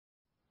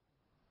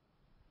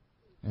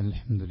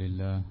الحمد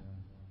لله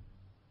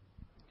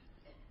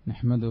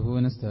نحمده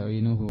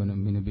ونستعينه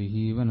ونؤمن به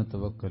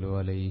ونتوكل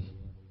عليه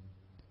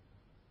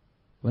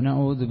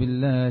ونعوذ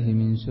بالله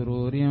من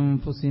شرور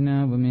أنفسنا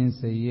ومن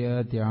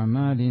سيئات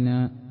أعمالنا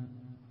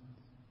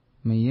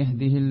من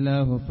يهده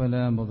الله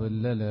فلا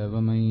مضل له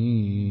ومن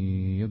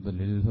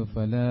يضلله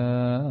فلا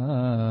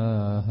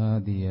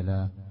هادي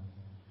له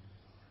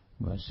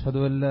وأشهد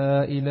أن لا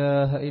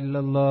إله إلا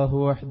الله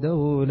وحده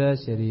لا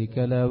شريك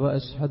له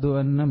وأشهد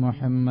أن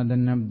محمدا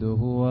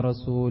عبده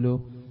ورسوله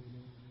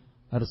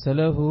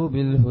أرسله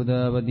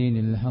بالهدى ودين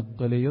الحق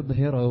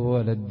ليظهره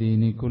على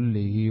الدين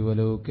كله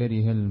ولو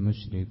كره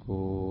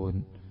المشركون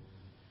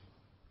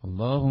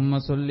اللهم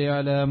صل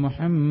على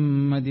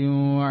محمد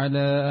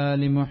وعلى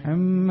آل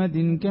محمد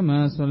كما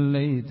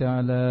صليت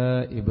على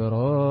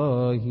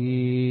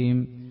إبراهيم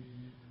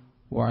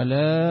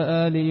وعلى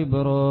آل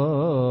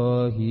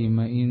إبراهيم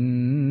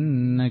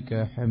إنك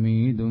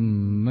حميد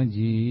مجيد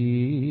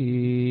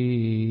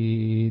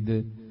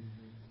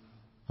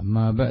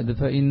أما بعد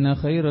فإن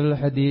خير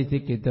الحديث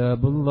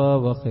كتاب الله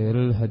وخير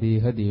الهدي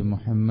هدي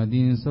محمد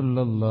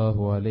صلى الله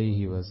عليه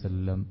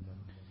وسلم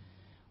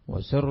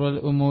وشر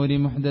الأمور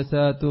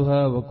محدثاتها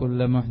وكل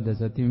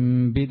محدثة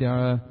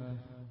بدعة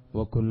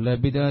وكل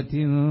بدعة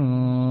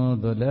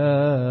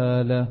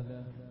ضلالة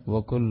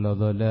وكل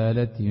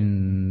ضلالة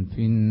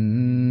في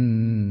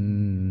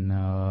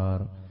النار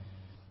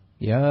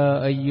يا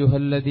أيها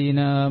الذين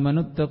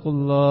آمنوا اتقوا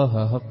الله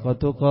حق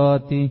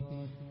تقاته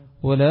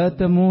ولا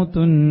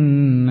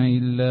تموتن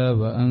إلا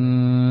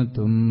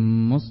وأنتم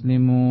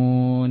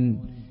مسلمون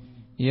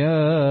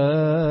يا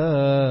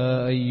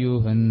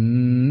أيها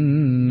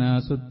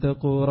الناس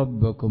اتقوا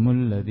ربكم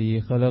الذي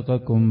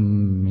خلقكم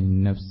من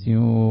نفس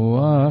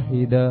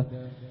واحدة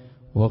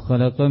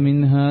وخلق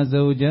منها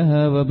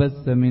زوجها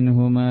وبث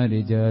منهما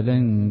رجالا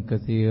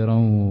كثيرا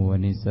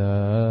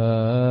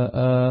ونساء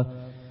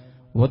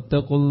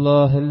واتقوا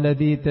الله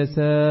الذي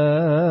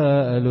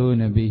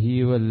تساءلون به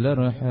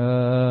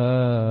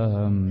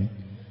والأرحام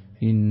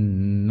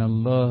إن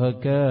الله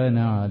كان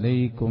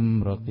عليكم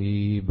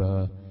رقيبا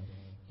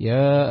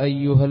يا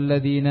أيها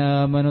الذين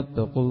آمنوا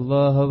اتقوا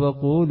الله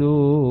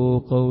وقولوا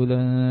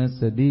قولا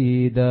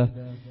سديدا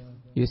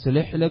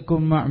يصلح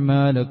لكم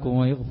أعمالكم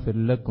ويغفر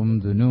لكم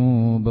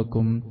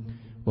ذنوبكم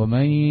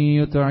ومن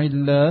يطع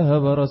الله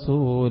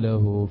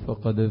ورسوله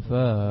فقد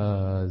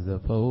فاز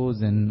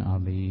فوزا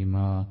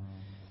عظيما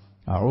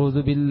أعوذ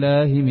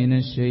بالله من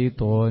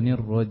الشيطان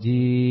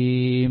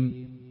الرجيم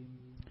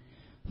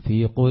في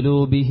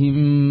قلوبهم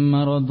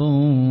مرض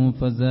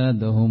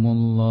فزادهم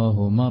الله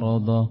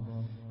مرضا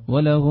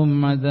ولهم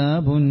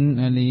عذاب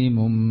أليم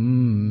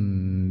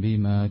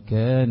بما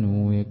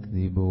كانوا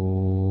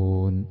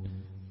يكذبون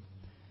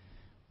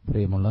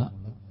പ്രിയമുള്ള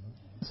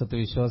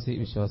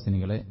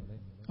വിശ്വാസിനികളെ,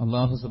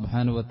 അല്ലാഹു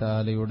സുബ്ഹാനഹു വ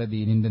തആലയുടെ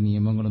ദീനിന്റെ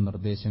നിയമങ്ങളും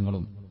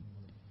നിർദ്ദേശങ്ങളും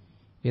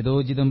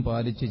യഥോചിതം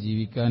പാലിച്ച്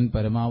ജീവിക്കാൻ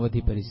പരമാവധി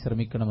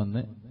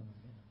പരിശ്രമിക്കണമെന്ന്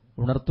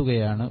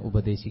ഉണർത്തുകയാണ്,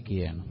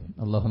 ഉപദേശിക്കുകയാണ്.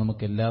 അല്ലാഹു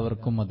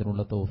നമുക്കെല്ലാവർക്കും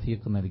അതിനുള്ള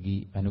തൗഫീഖ് നൽകി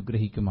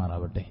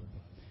അനുഗ്രഹിക്കുമാറാവട്ടെ.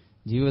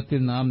 ജീവിതത്തിൽ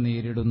നാം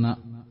നേരിടുന്ന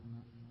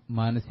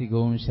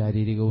മാനസികവും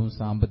ശാരീരികവും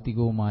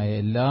സാമ്പത്തികവുമായ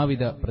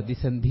എല്ലാവിധ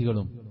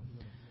പ്രതിസന്ധികളും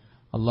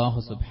അല്ലാഹു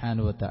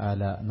സുബ്ഹാനഹു വ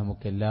തആല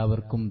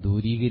നമുക്കെല്ലാവർക്കും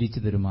ദൂരീകരിച്ചു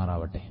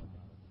തരുമാറാവട്ടെ.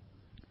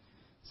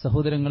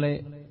 സഹോദരങ്ങളെ,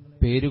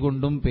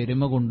 പേരുകൊണ്ടും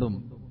പെരുമ കൊണ്ടും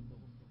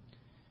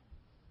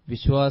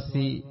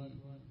വിശ്വാസി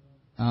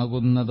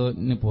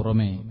ആകുന്നതിന്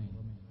പുറമെ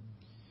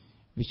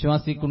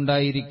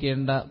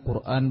വിശ്വാസിക്കുണ്ടായിരിക്കേണ്ട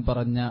ഖുർആൻ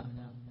പറഞ്ഞ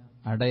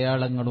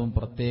അടയാളങ്ങളും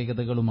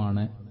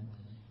പ്രത്യേകതകളുമാണ്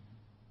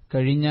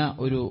കഴിഞ്ഞ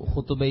ഒരു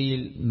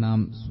ഖുതുബയിൽ നാം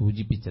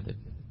സൂചിപ്പിച്ചത്.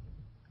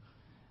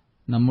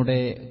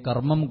 നമ്മുടെ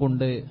കർമ്മം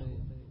കൊണ്ട്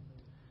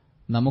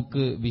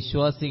നമുക്ക്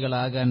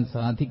വിശ്വാസികളാകാൻ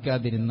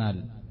സാധിക്കാതിരുന്നാൽ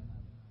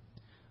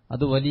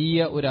അത് വലിയ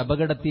ഒരു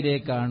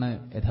അപകടത്തിലേക്കാണ്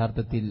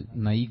യഥാർത്ഥത്തിൽ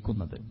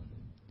നയിക്കുന്നത്.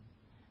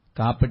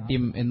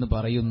 കാപട്യം എന്ന്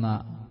പറയുന്ന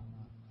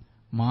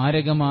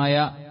മാരകമായ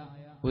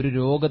ഒരു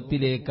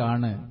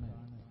രോഗത്തിലേക്കാണ്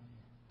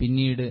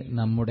പിന്നീട്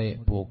നമ്മുടെ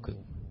പോക്ക്.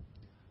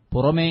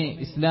 പുറമേ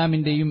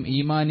ഇസ്ലാമിന്റെയും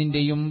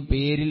ഈമാനിന്റെയും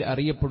പേരിൽ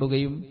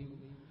അറിയപ്പെടുകയും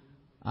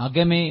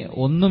അകമേ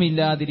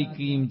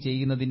ഒന്നുമില്ലാതിരിക്കുകയും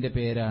ചെയ്യുന്നതിന്റെ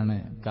പേരാണ്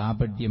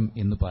കാപട്യം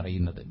എന്ന്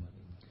പറയുന്നത്.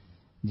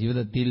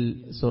 ജീവിതത്തിൽ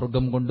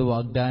സ്വർഗം കൊണ്ട്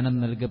വാഗ്ദാനം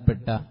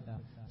നൽകപ്പെട്ട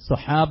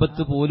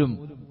സ്വഹാബത്ത് പോലും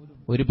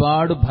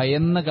ഒരുപാട്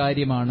ഭയന്ന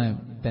കാര്യമാണ്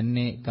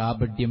തന്നെ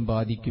കാപട്യം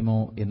ബാധിക്കുമോ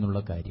എന്നുള്ള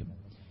കാര്യം.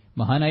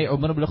 മഹാനായ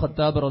ഉമർ ഇബ്നു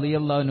ഖത്താബ്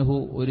റളിയല്ലാഹു അൻഹു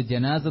ഒരു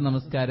ജനാസ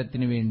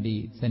നമസ്കാരത്തിന് വേണ്ടി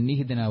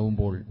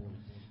സന്നിഹിതനാവുമ്പോൾ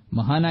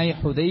മഹാനായ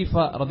ഹുദൈഫ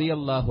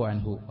റളിയല്ലാഹു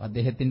അൻഹു,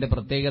 അദ്ദേഹത്തിന്റെ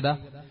പ്രത്യേകത,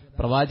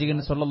 പ്രവാചകൻ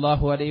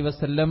സല്ലല്ലാഹു അലൈഹി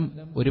വസല്ലം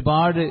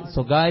ഒരുപാട്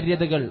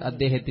സ്വകാര്യതകൾ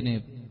അദ്ദേഹത്തിന്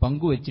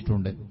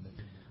പങ്കുവച്ചിട്ടുണ്ട്.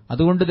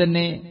 അതുകൊണ്ട്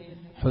തന്നെ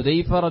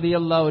ഹുദൈഫ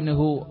റളിയല്ലാഹു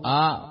അൻഹു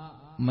ആ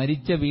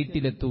മരിച്ച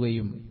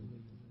വീട്ടിലെത്തുകയും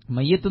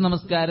മയ്യത്ത്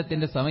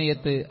നമസ്കാരത്തിന്റെ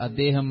സമയത്ത്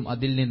അദ്ദേഹം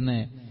അതിൽ നിന്ന്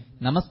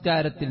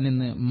നമസ്കാരത്തിൽ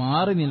നിന്ന്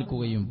മാറി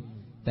നിൽക്കുകയും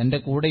തന്റെ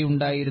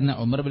കൂടെയുണ്ടായിരുന്ന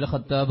ഉമർ ഇബ്നു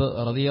ഖത്താബ്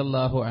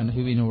റളിയല്ലാഹു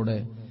അൻഹുവിനോട്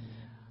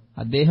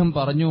അദ്ദേഹം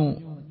പറഞ്ഞു,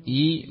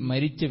 ഈ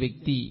മരിച്ച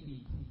വ്യക്തി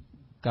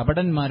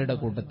കപടന്മാരുടെ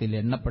കൂട്ടത്തിൽ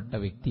എണ്ണപ്പെട്ട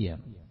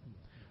വ്യക്തിയാണ്.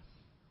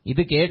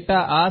 ഇത് കേട്ട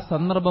ആ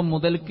സന്ദർഭം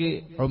മുതൽക്ക്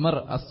ഉമർ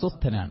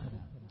അസ്വസ്ഥനാണ്.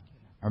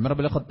 ഉമർ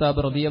ഇബ്നുൽ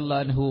ഖത്താബ്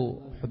റളിയല്ലാഹു അൻഹു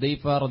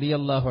ഹുദൈഫ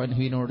റളിയല്ലാഹു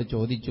അൻഹുവിനോട്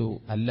ചോദിച്ചു,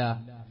 അല്ല,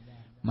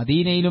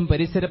 മദീനയിലും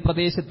പരിസര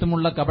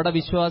പ്രദേശത്തുമുള്ള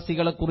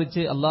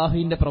കപടവിശ്വാസികളെക്കുറിച്ച്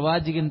അള്ളാഹുവിന്റെ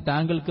പ്രവാചകൻ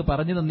താങ്കൾക്ക്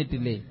പറഞ്ഞു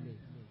തന്നിട്ടില്ലേ?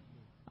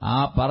 ആ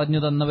പറഞ്ഞു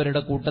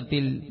തന്നവരുടെ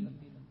കൂട്ടത്തിൽ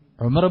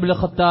ഉമർ ഇബ്നുൽ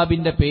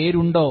ഖത്താബിന്റെ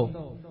പേരുണ്ടോ?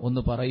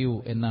 ഒന്ന് പറയൂ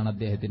എന്നാണ്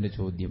അദ്ദേഹത്തിന്റെ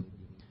ചോദ്യം.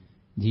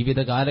 ജീവിത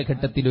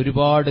കാലഘട്ടത്തിൽ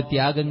ഒരുപാട്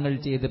ത്യാഗങ്ങൾ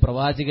ചെയ്ത്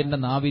പ്രവാചകന്റെ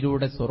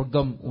നാവിലൂടെ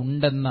സ്വർഗം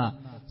ഉണ്ടെന്ന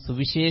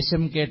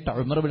സുവിശേഷം കേട്ട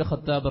ഉമർ ഇബ്നുൽ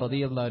ഖത്താബ്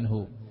റളിയല്ലാഹു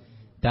അൻഹു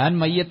താൻ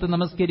മയ്യത്ത്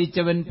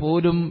നമസ്കരിച്ചവൻ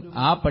പോലും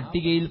ആ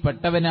പട്ടികയിൽ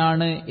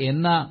പെട്ടവനാണ്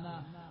എന്ന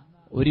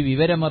ഒരു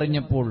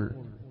വിവരമറിഞ്ഞപ്പോൾ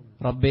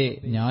റബ്ബേ,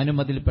 ഞാനും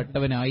അതിൽ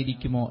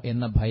പെട്ടവനായിരിക്കുമോ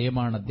എന്ന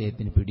ഭയമാണ്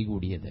അദ്ദേഹത്തിന്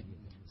പിടികൂടിയത്.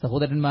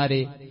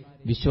 സഹോദരന്മാരെ,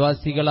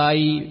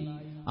 വിശ്വാസികളായി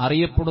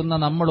അറിയപ്പെടുന്ന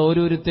നമ്മൾ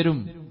ഓരോരുത്തരും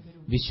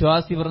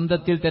വിശ്വാസി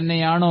വൃന്ദത്തിൽ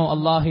തന്നെയാണോ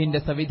അള്ളാഹുവിന്റെ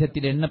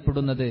സവിധത്തിൽ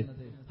എണ്ണപ്പെടുന്നത്?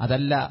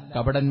 അതല്ല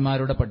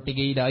കപടന്മാരുടെ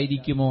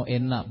പട്ടികയിലായിരിക്കുമോ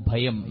എന്ന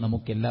ഭയം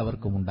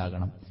നമുക്കെല്ലാവർക്കും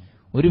ഉണ്ടാകണം.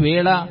 ഒരു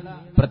വേള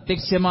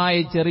പ്രത്യക്ഷമായ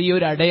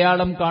ചെറിയൊരു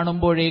അടയാളം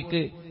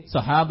കാണുമ്പോഴേക്ക്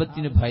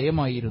സ്വഹാബത്തിന്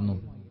ഭയമായിരുന്നു.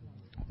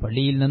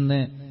 പള്ളിയിൽ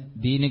നിന്ന്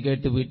ദീന്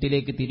കേട്ട്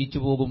വീട്ടിലേക്ക് തിരിച്ചു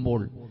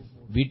പോകുമ്പോൾ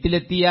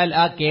വീട്ടിലെത്തിയാൽ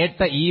ആ കേട്ട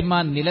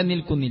ഈമാൻ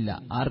നിലനിൽക്കുന്നില്ല.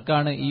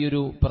 ആർക്കാണ് ഈ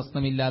ഒരു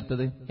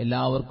പ്രശ്നമില്ലാത്തത്?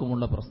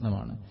 എല്ലാവർക്കുമുള്ള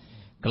പ്രശ്നമാണ്.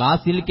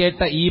 ക്ലാസിൽ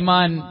കേട്ട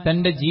ഈമാൻ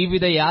തന്റെ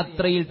ജീവിത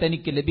യാത്രയിൽ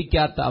തനിക്ക്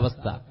ലഭിക്കാത്ത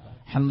അവസ്ഥ.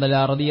 ഹൻദല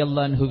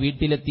റളിയല്ലാഹു അൻഹു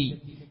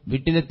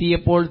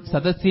വീട്ടിലെത്തിയപ്പോൾ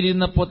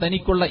സദസ്സിലിരുന്നപ്പോൾ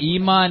തനിക്കുള്ള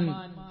ഈമാൻ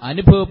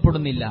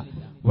അനുഭവപ്പെടുന്നില്ല.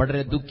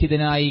 വളരെ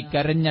ദുഃഖിതനായി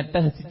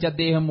കരഞ്ഞട്ടഹസിച്ച്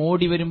അദ്ദേഹം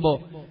ഓടി വരുമ്പോ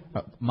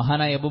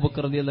മഹാനായ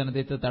അബൂബക്കർ റളിയല്ലാഹു അൻഹു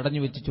അദ്ദേഹത്തെ തടഞ്ഞു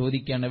വെച്ച്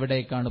ചോദിക്കുകയാണ്,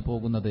 എവിടേക്കാണ്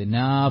പോകുന്നത്?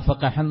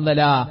 നാഫഖ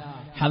ഹൻദല,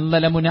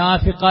 ഹൻദല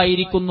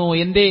മുനാഫിഖായിരിക്കുന്നു.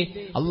 എന്തേ?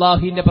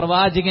 അള്ളാഹുവിന്റെ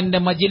പ്രവാചകന്റെ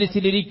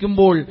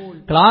മജ്ലിസിലിരിക്കുമ്പോൾ,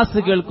 ക്ലാസ്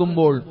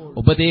കേൾക്കുമ്പോൾ,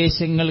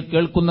 ഉപദേശങ്ങൾ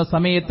കേൾക്കുന്ന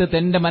സമയത്ത്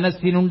തന്റെ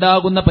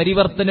മനസ്സിനുണ്ടാകുന്ന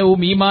പരിവർത്തനവും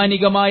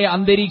ഈമാനികമായ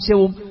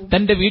അന്തരീക്ഷവും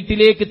തന്റെ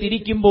വീട്ടിലേക്ക്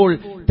തിരിക്കുമ്പോൾ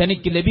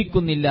തനിക്ക്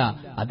ലഭിക്കുന്നില്ല.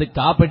 അത്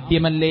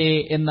കാപട്യമല്ലേ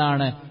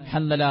എന്നാണ്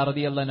ഹൻദല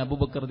റളിയല്ലാഹു അൻഹു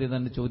അബൂബക്കർ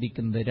റളിയല്ലാഹു അൻഹു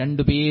ചോദിക്കുന്നത്.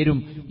 രണ്ടുപേരും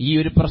ഈ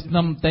ഒരു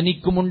പ്രശ്നം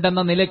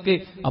തനിക്കുമുണ്ടെന്ന നിലക്ക്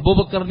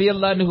അബൂബക്കർ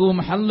റളിയല്ലാഹു അൻഹുവും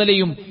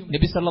ഹൻദലയും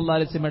നബി സല്ലല്ലാഹു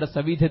അലൈഹി വസല്ലമയുടെ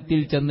സവിധത്തിൽ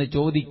ചെന്ന്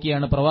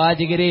ചോദിക്കുകയാണ്,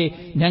 പ്രവാചകരെ,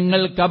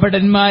 ഞങ്ങൾ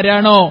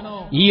കപടന്മാരാണോ?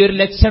 ഈ ഒരു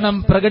ലക്ഷണം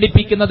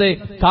പ്രകടിപ്പിക്കുന്നത്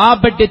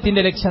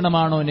കാപട്യത്തിന്റെ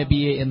ലക്ഷണമാണോ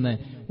നബിയെ എന്ന്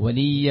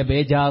വലിയ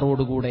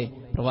ബേജാറോടുകൂടെ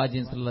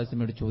പ്രവാചകൻ സല്ലല്ലാഹു അലൈഹി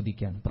വസല്ലമയോട്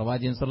ചോദിക്കുകയാണ്.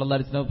 പ്രവാചകൻ സല്ലല്ലാഹു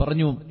അലൈഹി വസല്ലം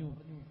പറഞ്ഞു,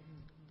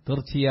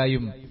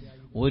 തീർച്ചയായും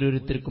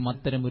ഓരോരുത്തർക്കും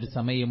അത്തരം ഒരു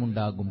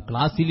സമയമുണ്ടാകും.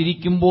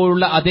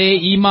 ക്ലാസ്സിലിരിക്കുമ്പോഴുള്ള അതേ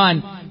ഈമാൻ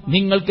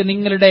നിങ്ങൾക്ക്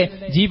നിങ്ങളുടെ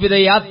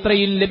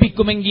ജീവിതയാത്രയിൽ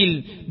ലഭിക്കുമെങ്കിൽ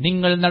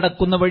നിങ്ങൾ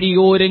നടക്കുന്ന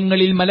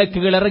വഴിയോരങ്ങളിൽ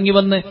മലക്കുകൾ ഇറങ്ങി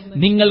വന്ന്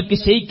നിങ്ങൾക്ക്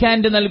ഷെയ്ക്ക്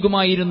ഹാൻഡ്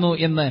നൽകുമായിരുന്നു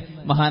എന്ന്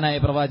മഹാനായ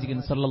പ്രവാചകൻ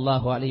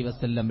സല്ലല്ലാഹു അലൈഹി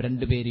വസല്ലം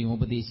രണ്ടുപേരെയും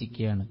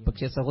ഉപദേശിക്കുകയാണ്.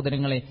 പക്ഷേ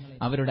സഹോദരങ്ങളെ,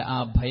 അവരുടെ ആ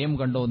ഭയം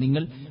കണ്ടോ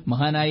നിങ്ങൾ?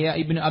 മഹാനായ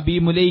ഇബ്നു അബീ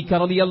മുലൈക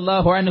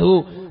റളിയല്ലാഹു അൻഹു,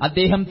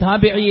 അദ്ദേഹം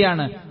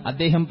താബിഈയാണ്.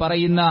 അദ്ദേഹം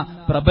പറയുന്ന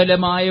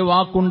പ്രബലമായ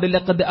വാക്കുണ്ട്,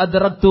 ലഖദ്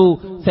അദ്റക്തു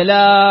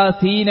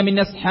 30 മിൻ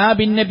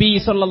അസ്ഹാബിൻ നബി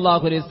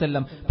സല്ലല്ലാഹു അലൈഹി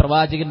വസല്ലം.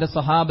 പ്രവാചകന്റെ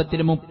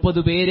സ്വഹാബത്തിലെ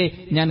 30 പേരെ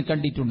ഞാൻ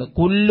കണ്ടിട്ടുണ്ട്.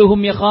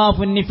 കുല്ലുഹും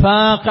യഖാഫു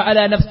നിഫാഖ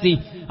അലാ നഫ്സി.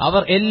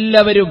 അവർ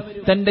എല്ലാവരും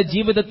തന്റെ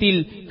ജീവിതത്തിൽ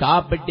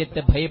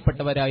കാപട്യത്തെ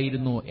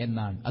ഭയപ്പെട്ടവരായിരുന്നു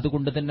എന്നാണ്.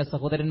 അതുകൊണ്ട് തന്നെ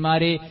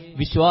സഹോദരന്മാരെ,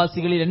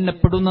 വിശ്വാസികളിൽ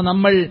എണ്ണപ്പെടുന്ന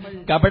നമ്മൾ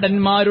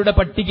കപടന്മാരുടെ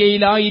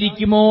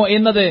പട്ടികയിലായിരിക്കുമോ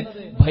എന്നത്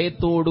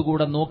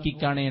ഭയത്തോടുകൂടെ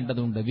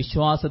നോക്കിക്കാണേണ്ടതുണ്ട്.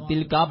 വിശ്വാസത്തിൽ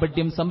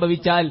കാപട്യം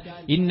സംഭവിച്ചാൽ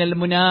ഇന്നൽ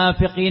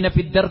മുനാഫിഖീന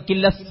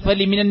ഫിദ്ദർക്കിൽ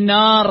അസ്ഫലി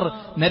മിനന്നാർ,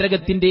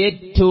 നരകത്തിന്റെ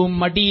ഏറ്റവും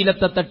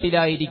അടിയിലത്തെ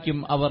തട്ടിലായിരിക്കും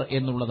അവർ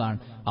എന്നുള്ളതാണ്.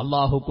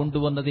 അള്ളാഹു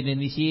കൊണ്ടുവന്നതിനെ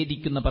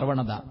നിഷേധിക്കുന്ന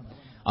പ്രവണത,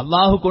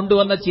 അള്ളാഹു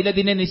കൊണ്ടുവന്ന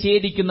ചിലതിനെ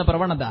നിഷേധിക്കുന്ന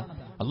പ്രവണത,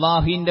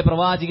 അള്ളാഹുവിന്റെ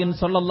പ്രവാചകൻ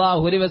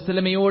സല്ലല്ലാഹു അലൈഹി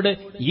വസല്ലമയോട്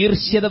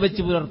ഈർഷ്യത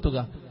വെച്ച് പുലർത്തുക,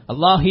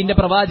 അള്ളാഹുവിന്റെ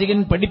പ്രവാചകൻ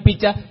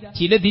പഠിപ്പിച്ച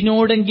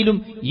ചിലതിനോടെങ്കിലും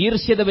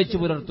ഈർഷ്യത വെച്ച്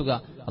പുലർത്തുക,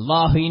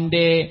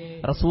 അള്ളാഹുവിന്റെ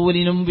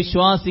റസൂലിനും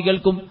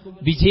വിശ്വാസികൾക്കും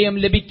വിജയം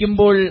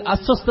ലഭിക്കുമ്പോൾ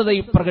അസ്വസ്ഥത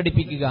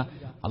പ്രകടിപ്പിക്കുക,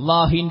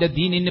 അള്ളാഹുവിന്റെ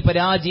ദീനിന്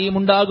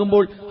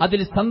പരാജയമുണ്ടാകുമ്പോൾ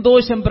അതിൽ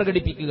സന്തോഷം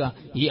പ്രകടിപ്പിക്കുക.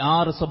 ഈ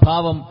 6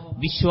 സ്വഭാവം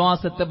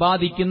വിശ്വാസത്തെ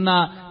ബാധിക്കുന്ന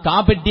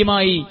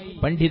കാപട്യമായി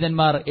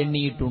പണ്ഡിതന്മാർ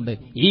എണ്ണിയിട്ടുണ്ട്.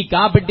 ഈ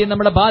കാപട്യം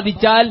നമ്മളെ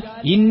ബാധിച്ചാൽ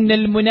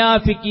ഇന്നൽ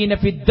മുനാഫിഖീന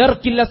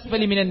ഫിദ്ദർക്കിൽ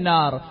അസ്ഫലി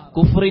മിനന്നാർ,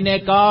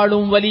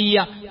 കുഫ്റിനേക്കാളും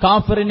വലിയ,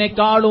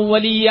 കാഫിറിനേക്കാളും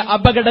വലിയ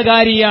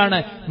അപകടകാരിയാണ്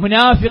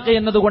മുനാഫിഖ്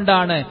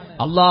എന്നതുകൊണ്ടാണ്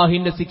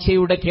അള്ളാഹുവിന്റെ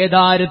ശിക്ഷയുടെ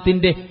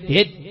കേദാരത്തിന്റെ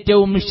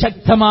ഏറ്റവും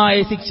ശക്തമായ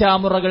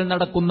ശിക്ഷാമുറകൾ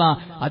നടക്കുന്ന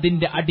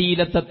അതിന്റെ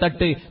അടിയിലത്തെ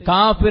തട്ട്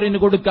കാഫിറിന്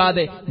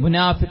കൊടുക്കാതെ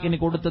മുനാഫിക്കിന്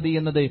കൊടുത്തത്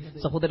എന്നത്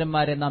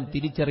സഹോദരന്മാരെ നാം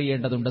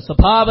തിരിച്ചറിയേണ്ടതുണ്ട്.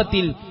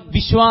 സ്വഭാവത്തിൽ,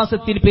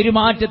 വിശ്വാസത്തിൽ,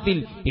 പെരുമാറ്റത്തിൽ,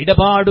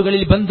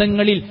 ഇടപാടുകളിൽ,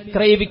 ബന്ധങ്ങളിൽ,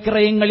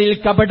 ക്രയവിക്രയങ്ങളിൽ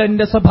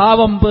കപടന്റെ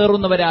സ്വഭാവം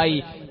പേറുന്നവരായി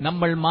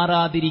നമ്മൾ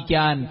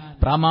മാറാതിരിക്കാൻ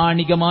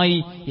പ്രാമാണികമായി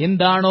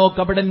എന്താണോ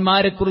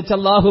കപടന്മാരെക്കുറിച്ച്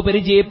അള്ളാഹു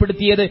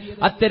പരിചയപ്പെടുത്തിയത്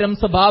അത്തരം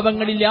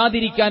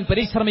സ്വഭാവങ്ങളില്ലാതിരിക്കാൻ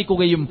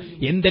പരിശ്രമിക്കുകയും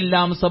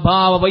എന്തെല്ലാം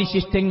സ്വഭാവ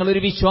വൈശിഷ്ട്യങ്ങൾ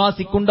ഒരു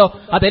വിശ്വാസിക്കുണ്ടോ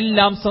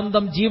അതെല്ലാം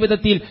സ്വന്തം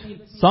ജീവിതത്തിൽ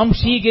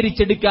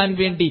സ്വാംശീകരിച്ചെടുക്കാൻ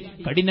വേണ്ടി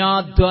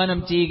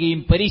കഠിനാധ്വാനം ചെയ്യുകയും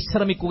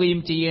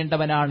പരിശ്രമിക്കുകയും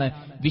ചെയ്യേണ്ടവനാണ്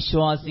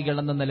വിശ്വാസികൾ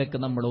എന്ന നിലക്ക്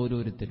നമ്മൾ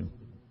ഓരോരുത്തരും.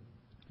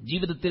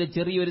 ജീവിതത്തിലെ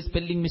ചെറിയൊരു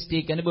സ്പെല്ലിംഗ്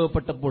മിസ്റ്റേക്ക്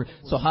അനുഭവപ്പെട്ടപ്പോൾ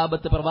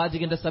സ്വഹാബത്ത്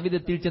പ്രവാചകന്റെ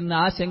സവിധത്തിൽ ചെന്ന്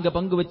ആശങ്ക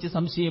പങ്കുവച്ച്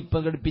സംശയം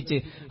പ്രകടിപ്പിച്ച്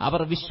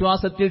അവർ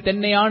വിശ്വാസത്തിൽ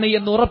തന്നെയാണ്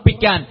എന്ന്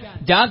ഉറപ്പിക്കാൻ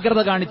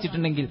ജാഗ്രത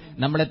കാണിച്ചിട്ടുണ്ടെങ്കിൽ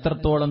നമ്മൾ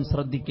എത്രത്തോളം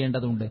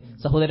ശ്രദ്ധിക്കേണ്ടതുണ്ട്.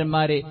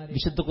 സഹോദരന്മാരെ,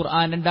 വിശുദ്ധ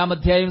ഖുർആൻ 2-ാം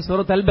അധ്യായം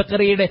സൂറത്ത് അൽ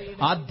ബഖറയുടെ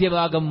ആദ്യ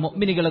ഭാഗം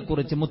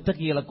മുഅ്മിനുകളെക്കുറിച്ച്,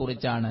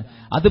 മുത്തഖികളെക്കുറിച്ചാണ്.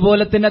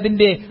 അതുപോലെ തന്നെ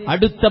അതിന്റെ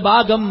അടുത്ത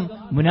ഭാഗം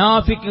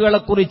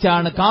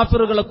മുനാഫിക്കുകളെക്കുറിച്ചാണ്,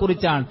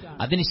 കാഫിറുകളെക്കുറിച്ചാണ്.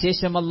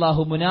 അതിനുശേഷം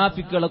അല്ലാഹു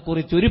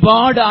മുനാഫിക്കുകളെക്കുറിച്ച്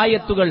ഒരുപാട്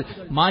ആയത്തുകൾ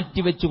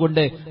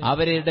മാറ്റിവെച്ചുകൊണ്ട്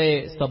അവരുടെ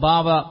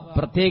സ്വഭാവ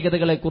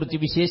പ്രത്യേകതകളെക്കുറിച്ച്,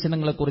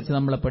 വിശേഷണങ്ങളെക്കുറിച്ച്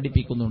നമ്മളെ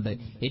പഠിപ്പിക്കുന്നുണ്ട്.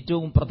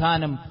 ഏറ്റവും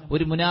പ്രധാനം,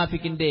 ഒരു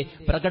മുനാഫിക്കിന്റെ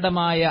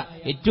പ്രകടമായ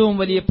ഏറ്റവും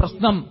വലിയ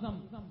പ്രശ്നം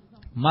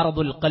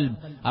മറദുൽ ഖൽബ്,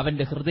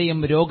 അവന്റെ ഹൃദയം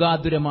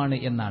രോഗാതുരമാണ്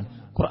എന്നാണ്.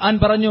 ഖുർആൻ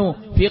പറഞ്ഞു,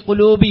 ഫീ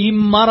ഖുലൂബിഹിം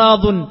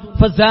മറദുൻ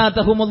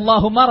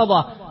ഫസാദഹുമുല്ലാഹു മറദ,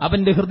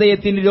 അവന്റെ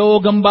ഹൃദയത്തിന്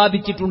രോഗം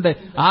ബാധിച്ചിട്ടുണ്ട്,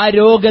 ആ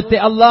രോഗത്തെ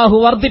അല്ലാഹു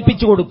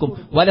വർദ്ധിപ്പിച്ചു കൊടുക്കും.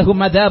 വലഹും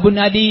അദാബുൻ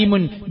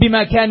അലീമുൻ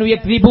ബിമാ കാനൂ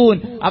യക്ദിബൂൻ,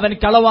 അവൻ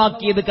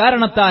കളവാക്കിയത്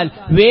കാരണത്താൽ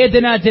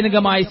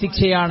വേദനാജനകമായ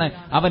ശിക്ഷയാണ്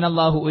അവൻ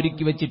അല്ലാഹു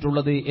ഒരുക്കി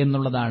വെച്ചിട്ടുള്ളത്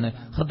എന്നുള്ളതാണ്.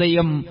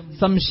 ഹൃദയം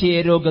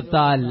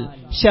സംശയരോഗത്താൽ,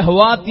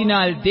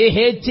 ശഹ്വാത്തിനാൽ,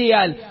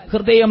 ദേഹേച്ഛയാൽ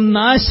ഹൃദയം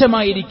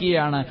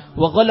നാശമായിരിക്കുകയാണ്.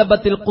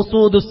 വഗലബത്തിൽ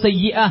ഖുസൂദു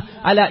സയ്യിഅ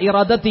അലാ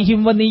ഇറാദതിഹിം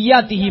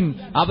വനിയ്യാതിഹിം,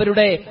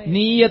 അവരുടെ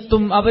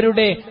നീയത്തും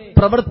അവരുടെ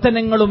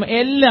പ്രവർത്തനങ്ങളും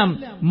എല്ലാം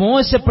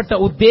മോശപ്പെട്ട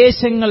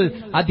ഉദ്ദേശങ്ങൾ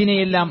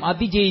അതിനെയെല്ലാം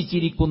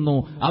അതിജയിച്ചിരിക്കുന്നു.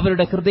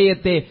 അവരുടെ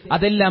ഹൃദയത്തെ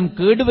അതെല്ലാം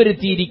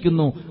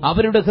കേടുവരുത്തിയിരിക്കുന്നു.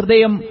 അവരുടെ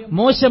ഹൃദയം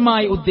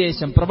മോശമായ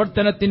ഉദ്ദേശം,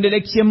 പ്രവർത്തനത്തിന്റെ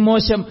ലക്ഷ്യം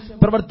മോശം,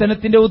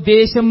 പ്രവർത്തനത്തിന്റെ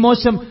ഉദ്ദേശം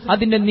മോശം,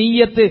 അതിന്റെ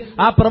നീയത്ത്,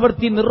 ആ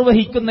പ്രവൃത്തി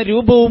നിർവഹിക്കുന്ന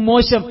രൂപവും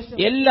മോശം.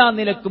 എല്ലാ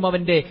നിലക്കും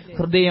അവന്റെ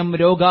ഹൃദയം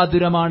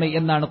രോഗാതുരമാണ്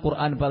എന്നാണ്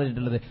ഖുർആൻ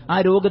പറഞ്ഞിട്ടുള്ളത്. ആ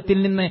രോഗത്തിൽ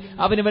നിന്ന്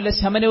അവന് വല്ല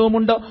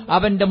ശമനവുമുണ്ടോ?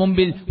 അവന്റെ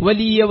മുമ്പിൽ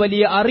വലിയ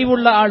വലിയ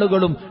അറിവുള്ള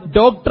ആളുകളും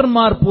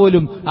ഡോക്ടർമാർ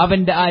പോലും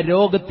അവന്റെ ആ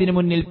രോഗത്തിന്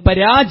മുന്നിൽ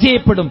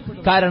പരാജയപ്പെടും.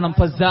 കാരണം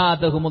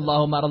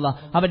ഫസാദഹുമുല്ലാഹു മറദ,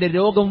 അവന്റെ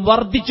രോഗം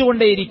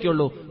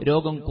വർദ്ധിച്ചുകൊണ്ടേയിരിക്കുള്ളൂ,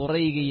 രോഗം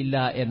കുറയുകയില്ല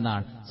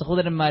എന്നാണ്.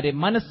 സഹോദരന്മാരെ,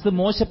 മനസ്സ്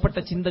മോശപ്പെട്ട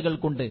ചിന്തകൾ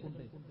കൊണ്ട്,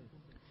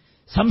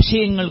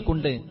 സംശയങ്ങൾ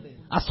കൊണ്ട്,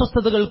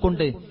 അസ്വസ്ഥതകൾ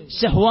കൊണ്ട്,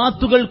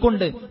 ശഹ്വാത്തുകൾ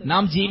കൊണ്ട്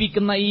നാം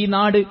ജീവിക്കുന്ന ഈ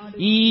നാട്,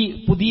 ഈ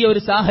പുതിയ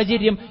ഒരു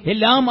സാഹചര്യം,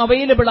 എല്ലാം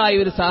അവൈലബിൾ ആയ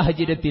ഒരു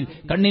സാഹചര്യത്തിൽ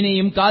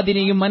കണ്ണിനെയും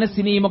കാതിനെയും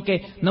മനസ്സിനെയും ഒക്കെ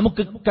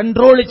നമുക്ക്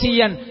കൺട്രോൾ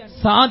ചെയ്യാൻ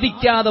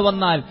സാധിക്കാതെ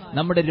വന്നാൽ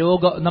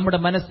നമ്മുടെ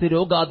മനസ്സ്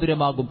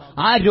രോഗാതുരമാകും.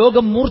 ആ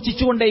രോഗം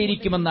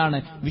മൂർച്ഛിച്ചുകൊണ്ടേയിരിക്കുമെന്നാണ്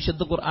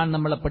വിശുദ്ധ ഖുർആൻ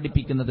നമ്മളെ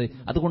പഠിപ്പിക്കുന്നത്.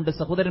 അതുകൊണ്ട്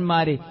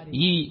സഹോദരന്മാരെ,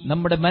 ഈ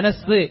നമ്മുടെ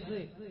മനസ്സ്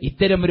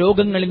ഇത്തരം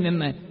രോഗങ്ങളിൽ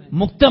നിന്ന്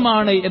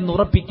മുക്തമാണ്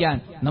എന്നുറപ്പിക്കാൻ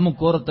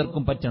നമുക്ക്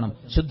ഓരോരുത്തർക്കും പറ്റണം.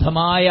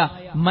 ശുദ്ധമായ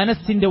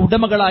മനസ്സിന്റെ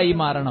ഉടമകളായി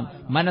മാറണം.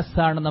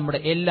 മനസ്സാണ് നമ്മുടെ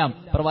എല്ലാം.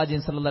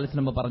 പ്രവാചകൻ സല്ലല്ലാഹു അലൈഹി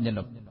വസല്ലം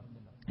പറഞ്ഞല്ലോ.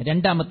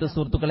 രണ്ടാമത്തെ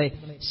സുഹൃത്തുക്കളെ,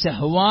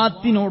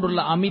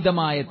 ശഹ്വാത്തിനോടുള്ള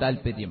അമിതമായ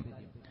താല്പര്യം,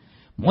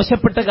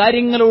 മോശപ്പെട്ട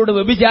കാര്യങ്ങളോട്,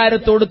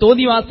 വ്യഭിചാരത്തോട്,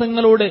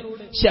 തോന്നിവാസങ്ങളോട്,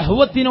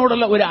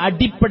 ശഹ്വത്തിനോടുള്ള ഒരു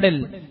അടിപ്പെടൽ,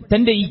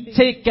 തന്റെ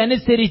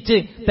ഇച്ഛയ്ക്കനുസരിച്ച്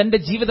തന്റെ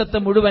ജീവിതത്തെ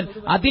മുഴുവൻ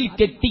അതിൽ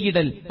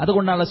കെട്ടിയിടൽ.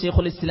 അതുകൊണ്ടാണ്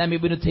ശൈഖുൽ ഇസ്ലാം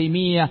ഇബ്നു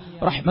തൈമിയ്യ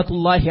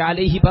റഹ്മത്തുള്ളാഹി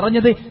അലൈഹി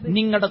പറഞ്ഞത്,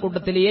 നിങ്ങളുടെ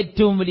കൂട്ടത്തിലെ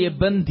ഏറ്റവും വലിയ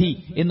ബന്ധി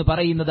എന്ന്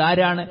പറയുന്നത്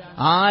ആരാണ്?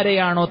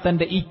 ആരെയാണോ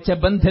തന്റെ ഇച്ഛ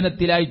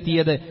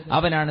ബന്ധനത്തിലാഴ്ത്തിയത്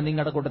അവനാണ്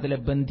നിങ്ങളുടെ കൂട്ടത്തിലെ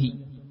ബന്ധി.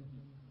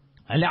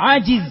 അൽ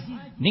ആജിസ്,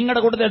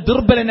 നിങ്ങളുടെ കൂട്ടത്തിലെ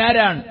ദുർബലൻ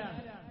ആരാണ്?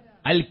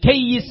 അൽ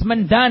കയ്യിസ്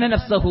മൻ ദാന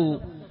നഫ്സഹു,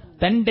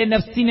 തന്റെ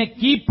നഫ്സിനെ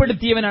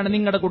കീഴ്പ്പെടുത്തിയവനാണ്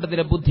നിങ്ങളുടെ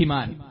കൂട്ടത്തിലെ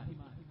ബുദ്ധിമാൻ.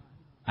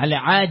 അൽ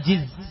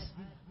ആജിസ്,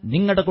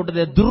 നിങ്ങളുടെ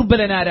കൂട്ടത്തിലെ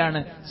ദുർബലനാരാണ്?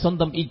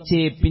 സ്വന്തം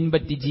ഇച്ഛയെ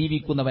പിൻപറ്റി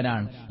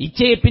ജീവിക്കുന്നവനാണ്.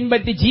 ഇച്ഛയെ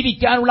പിൻപറ്റി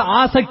ജീവിക്കാനുള്ള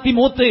ആസക്തി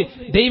മൂത്ത്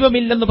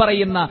ദൈവമില്ലെന്ന്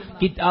പറയുന്ന,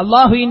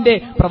 അള്ളാഹുവിന്റെ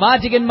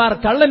പ്രവാചകന്മാർ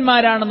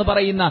കള്ളന്മാരാണെന്ന്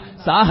പറയുന്ന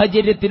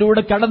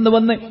സാഹചര്യത്തിലൂടെ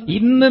കടന്നുവന്ന്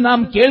ഇന്ന്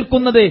നാം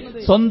കേൾക്കുന്നത്,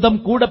 സ്വന്തം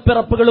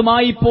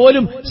കൂടപ്പിറപ്പുകളുമായി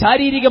പോലും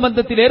ശാരീരിക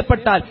ബന്ധത്തിൽ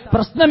ഏർപ്പെട്ടാൽ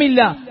പ്രശ്നമില്ല,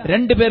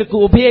 രണ്ടുപേർക്ക്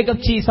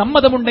ഉഭയകക്ഷി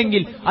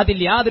സമ്മതമുണ്ടെങ്കിൽ അതിൽ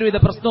യാതൊരുവിധ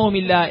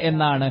പ്രശ്നവുമില്ല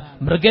എന്നാണ്.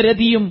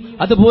 മൃഗരതിയും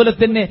അതുപോലെ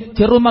തന്നെ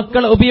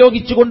ചെറുമക്കളെ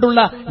ഉപയോഗിച്ചുകൊണ്ടുള്ള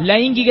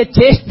ലൈംഗിക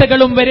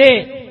ചേഷ്ടകളും വരെ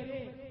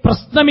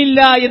പ്രശ്നമില്ല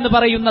എന്ന്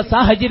പറയുന്ന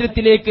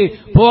സാഹചര്യത്തിലേക്ക്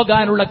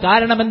പോകാനുള്ള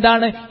കാരണം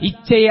എന്താണ്?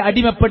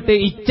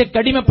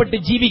 ഇച്ഛക്കടിമപ്പെട്ട്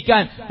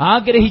ജീവിക്കാൻ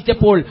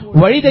ആഗ്രഹിച്ചപ്പോൾ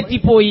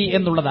വഴിതെറ്റിപ്പോയി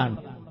എന്നുള്ളതാണ്.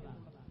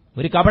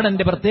 ഒരു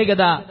കപടന്റെ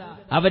പ്രത്യേകത,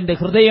 അവന്റെ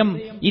ഹൃദയം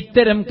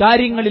ഇത്തരം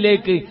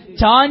കാര്യങ്ങളിലേക്ക്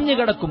ചാഞ്ഞു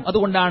കിടക്കും.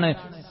 അതുകൊണ്ടാണ്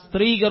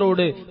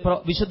സ്ത്രീകളോട്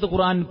വിശുദ്ധ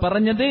ഖുർആൻ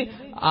പറഞ്ഞത്,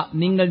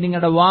 നിങ്ങൾ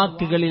നിങ്ങളുടെ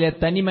വാക്കുകളിലെ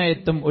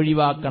തനിമയത്വം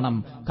ഒഴിവാക്കണം.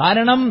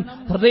 കാരണം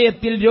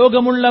ഹൃദയത്തിൽ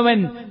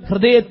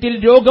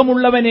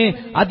രോഗമുള്ളവന്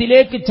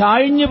അതിലേക്ക്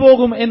ചാഴ്ന്നു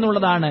പോകും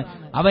എന്നുള്ളതാണ്.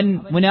 അവൻ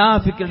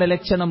മുനാഫിക്കുകളുടെ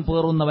ലക്ഷണം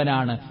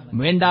പേറുന്നവനാണ്.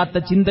 വേണ്ടാത്ത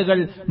ചിന്തകൾ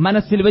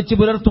മനസ്സിൽ വെച്ച്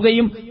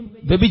പുലർത്തുകയും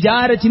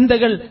വ്യഭിചാര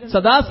ചിന്തകൾ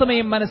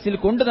സദാസമയം മനസ്സിൽ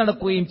കൊണ്ടു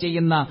നടക്കുകയും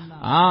ചെയ്യുന്ന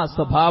ആ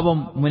സ്വഭാവം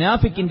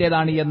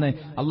മുനാഫിക്കിന്റേതാണ് എന്ന്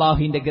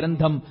അള്ളാഹുവിന്റെ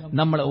ഗ്രന്ഥം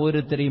നമ്മൾ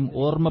ഓരോരുത്തരെയും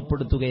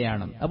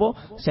ഓർമ്മപ്പെടുത്തുകയാണ്. അപ്പോ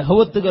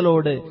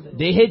ശഹവത്തുകളോട്,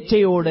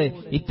 ദേഹേച്ഛയോട്,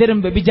 ഇത്തരം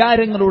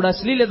വ്യഭിചാരങ്ങളോട്,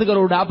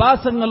 അശ്ലീലതകളോട്,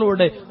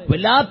 ആഭാസങ്ങളോട്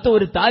വല്ലാത്ത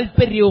ഒരു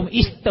താല്പര്യവും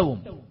ഇഷ്ടവും.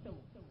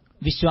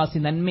 വിശ്വാസി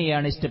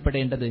നന്മയാണ്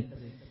ഇഷ്ടപ്പെടേണ്ടത്,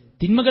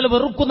 തിന്മകൾ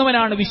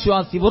വെറുക്കുന്നവനാണ്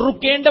വിശ്വാസി,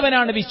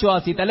 വെറുക്കേണ്ടവനാണ്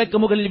വിശ്വാസി. തലക്ക്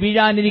മുകളിൽ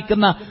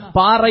വീഴാനിരിക്കുന്ന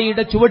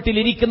പാറയുടെ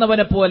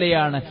ചുവട്ടിലിരിക്കുന്നവനെ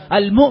പോലെയാണ്.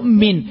 അൽ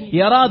മുഅ്മിൻ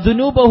യറാ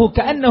ദുനൂബഹു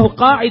കഅന്നഹു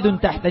ഖാഇദുൻ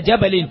തഹ്ത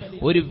ജബലിൻ.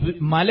 ഒരു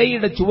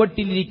മലയുടെ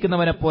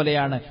ചുവട്ടിലിരിക്കുന്നവനെ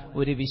പോലെയാണ്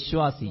ഒരു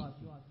വിശ്വാസി.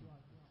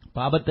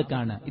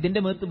 പാപത്തെക്കാണ് ഇതിന്റെ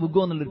മേത്ത്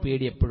വിഗോ എന്നുള്ളൊരു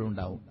പേടി എപ്പോഴും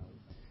ഉണ്ടാവും.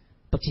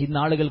 പക്ഷെ ഇന്ന്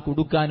ആളുകൾക്ക്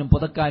ഉടുക്കാനും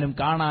പുതക്കാനും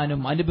കാണാനും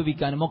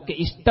അനുഭവിക്കാനും ഒക്കെ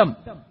ഇഷ്ടം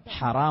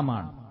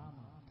ഹറാമാണ്.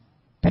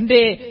 തന്റെ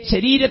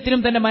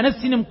ശരീരത്തിനും തന്റെ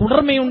മനസ്സിനും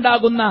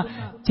കുളിർമയുണ്ടാകുന്ന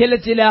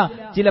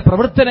ചില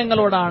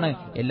പ്രവർത്തനങ്ങളോടാണ്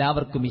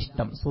എല്ലാവർക്കും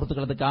ഇഷ്ടം.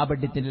 സുഹൃത്തുക്കൾ, അത്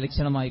കാപട്യത്തിന്റെ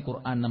ലക്ഷണമായി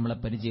ഖുർആൻ നമ്മളെ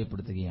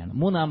പരിചയപ്പെടുത്തുകയാണ്.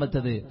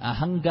 മൂന്നാമത്തത്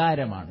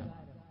അഹങ്കാരമാണ്.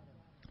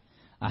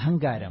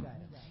 അഹങ്കാരം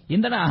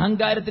എന്താണ്?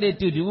 അഹങ്കാരത്തിലെ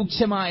ഏറ്റവും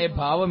രൂക്ഷമായ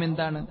ഭാവം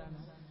എന്താണ്?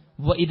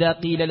 وَإِذَا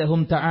قِيلَ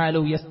لَهُمْ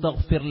تَعَالَوْا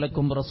يَسْتَغْفِرْ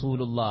لَكُمْ رَسُولُ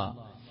اللَّهِ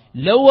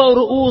لَوَّوْا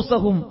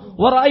رُؤُوسَهُمْ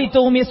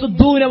وَرَأَيْتَهُمْ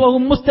يَصُدُّونَ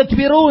وَهُمْ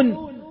مُسْتَكْبِرُونَ.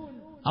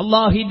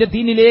 അല്ലാഹുവിന്റെ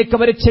ദീനിലേക്ക്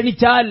അവരെ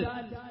ക്ഷണിച്ചാൽ,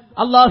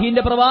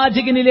 അല്ലാഹുവിന്റെ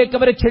പ്രവാചകനിലേക്ക്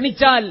അവരെ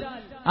ക്ഷണിച്ചാൽ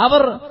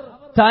അവർ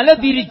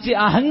തലതിരിച്ച്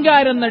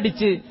അഹങ്കാരം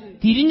നടിച്ച്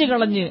തിരിഞ്ഞു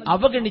കളഞ്ഞ്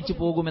അവഗണിച്ചു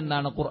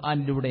പോകുമെന്നാണ്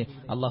ഖുർആനിലൂടെ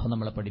അല്ലാഹു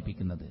നമ്മളെ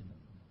പഠിപ്പിക്കുന്നത്.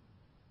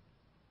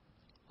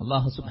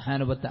 അല്ലാഹു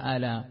സുബ്ഹാനഹു വ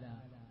തആല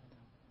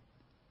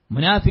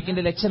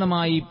മുനാഫിക്കിന്റെ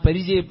ലക്ഷണമായി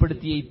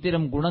പരിചയപ്പെടുത്തിയ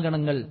ഇത്തരം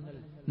ഗുണഗണങ്ങൾ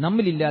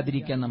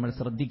നമ്മിലില്ലാതിരിക്കാൻ നമ്മൾ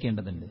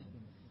ശ്രദ്ധിക്കേണ്ടതുണ്ട്.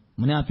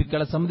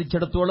 മുനാഫിക്കുകളെ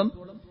സംബന്ധിച്ചിടത്തോളം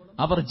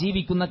അവർ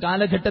ജീവിക്കുന്ന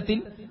കാലഘട്ടത്തിൽ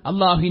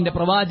അള്ളാഹുവിന്റെ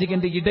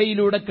പ്രവാചകന്റെ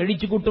ഇടയിലൂടെ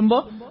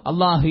കഴിച്ചുകൂട്ടുമ്പോൾ,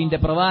 അള്ളാഹുവിന്റെ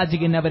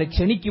പ്രവാചകൻ അവരെ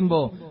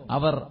ക്ഷണിക്കുമ്പോൾ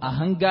അവർ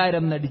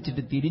അഹങ്കാരം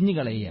നടിച്ചിട്ട് തിരിഞ്ഞു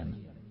കളയുകയാണ്.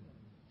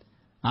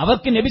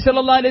 അവർക്ക് നബി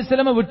സല്ലല്ലാഹു അലൈഹി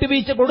വസല്ലം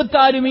വിട്ടുവീഴ്ച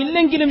കൊടുത്താലും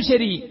ഇല്ലെങ്കിലും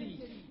ശരി,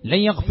 ലൻ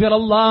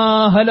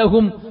യഗ്ഫിറല്ലാഹു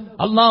ലഹും,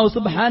 അല്ലാഹു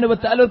സുബ്ഹാനഹു വ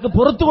തആല അവർക്ക്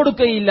പുറത്തു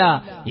കൊടുക്കുകയില്ല.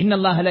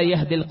 ഇന്നല്ലാഹ ലാ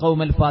യഹ്ദിൽ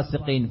ഖൗമൽ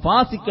ഫാസിഖീൻ,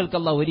 ഫാസിഖുകൾക്ക്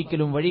അല്ലാഹു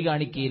ഒരിക്കലും വഴി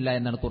കാണിക്കുകയില്ല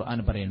എന്നാണ് ഖുർആൻ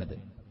പറയുന്നത്.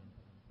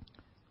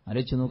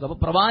 ആലോചിച്ച് നോക്കുക. അപ്പൊ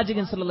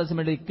പ്രവാചകൻ സല്ലല്ലാഹു അലൈഹി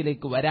വസല്ലമയുടെ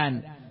അടുക്കലേക്ക് വരാൻ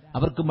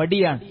അവർക്ക്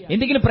മടിയാണ്.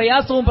 എന്തെങ്കിലും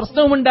പ്രയാസവും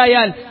പ്രശ്നവും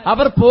ഉണ്ടായാൽ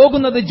അവർ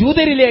പോകുന്നത്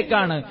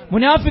ജൂതരിലേക്കാണ്,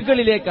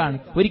 മുനാഫിക്കുകളിലേക്കാണ്.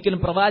 ഒരിക്കലും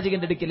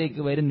പ്രവാചകന്റെ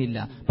അടുക്കലേക്ക് വരുന്നില്ല.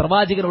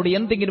 പ്രവാചകനോട്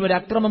എന്തെങ്കിലും ഒരു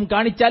അക്രമം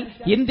കാണിച്ചാൽ,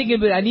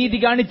 എന്തെങ്കിലും ഒരു അനീതി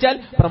കാണിച്ചാൽ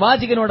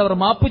പ്രവാചകനോട് അവർ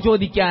മാപ്പ്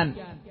ചോദിക്കാൻ,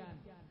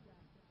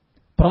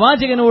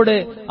 പ്രവാചകനോട്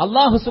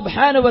അല്ലാഹു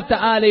സുബ്ഹാനഹു വ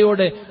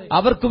തആലയോട്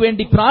അവർക്ക്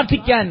വേണ്ടി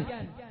പ്രാർത്ഥിക്കാൻ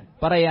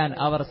പറയാൻ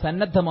അവർ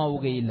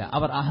സന്നദ്ധമാവുകയില്ല.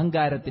 അവർ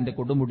അഹങ്കാരത്തിന്റെ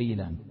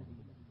കൊടുമുടിയിലാണ്.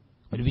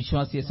 ഒരു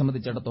വിശ്വാസിയെ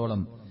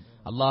സംബന്ധിച്ചിടത്തോളം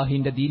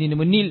അള്ളാഹുവിന്റെ ദീനിന്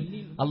മുന്നിൽ,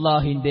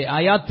 അള്ളാഹുവിന്റെ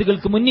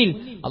ആയാത്തുകൾക്ക് മുന്നിൽ,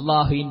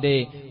 അള്ളാഹുവിന്റെ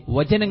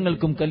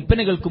വചനങ്ങൾക്കും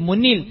കൽപ്പനകൾക്കും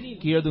മുന്നിൽ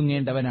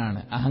കീഴൊതുങ്ങേണ്ടവനാണ്,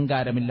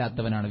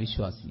 അഹങ്കാരമില്ലാത്തവനാണ്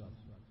വിശ്വാസി.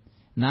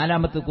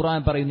 നാലാമത്തെ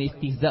ഖുർആൻ പറയുന്ന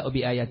ഇസ്തിഹ്സാഉ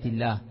ബി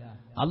ആയാത്തില്ലാഹ്,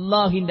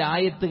 അള്ളാഹുവിന്റെ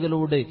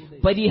ആയത്തുകളോട്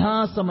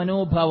പരിഹാസ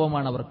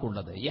മനോഭാവമാണ്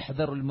അവർക്കുള്ളത്.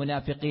 യഹ്ദറുൽ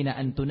മുനാഫിഖീന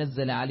അൻ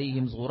തുനസ്സല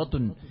അലൈഹിം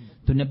സൂറത്തുൻ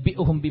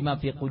തുനബ്ബിഉഹും ബിമാ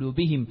ഫീ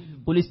ഖുലൂബിഹിം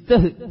ഖുൽ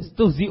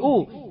ഇസ്തഹ്സിഉ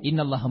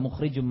ഇന്നല്ലാഹ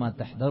മുഖ്രിജും മാ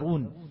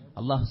തഹ്ദറൂൻ.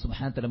 അല്ലാഹു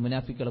സുബ്ഹാനഹു വ തആല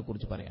മുനാഫിക്കുകളെ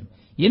കുറിച്ച് പറയാം.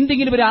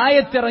 എന്തെങ്കിലും ഒരു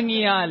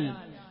ആയത്തിറങ്ങിയാൽ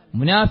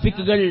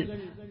മുനാഫിക്കുകൾ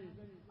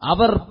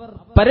അവർ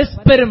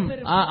പരസ്പരം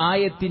ആ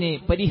ആയത്തിനെ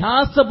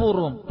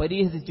പരിഹാസപൂർവ്വം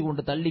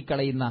പരിഹസിച്ചുകൊണ്ട്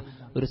തള്ളിക്കളയുന്ന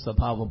ഒരു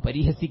സ്വഭാവം,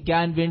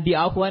 പരിഹസിക്കാൻ വേണ്ടി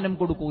ആഹ്വാനം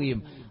കൊടുക്കുകയും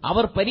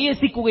അവർ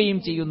പരിഹസിക്കുകയും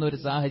ചെയ്യുന്ന ഒരു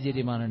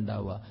സാഹചര്യമാണ്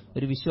ഉണ്ടാവുക.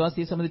 ഒരു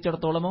വിശ്വാസിയെ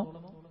സംബന്ധിച്ചിടത്തോളമോ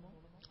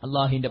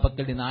അള്ളാഹുവിന്റെ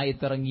പക്കൽ നിന്ന്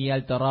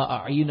ആയത്തിറങ്ങിയാൽ തറാ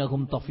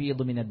അയ്യുനഹും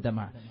തഫീദു മിനദ്ദമ,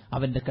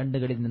 അവന്റെ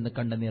കണ്ണുകളിൽ നിന്ന്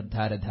കണ്ണുനീർ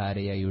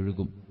ധാരധാരയായി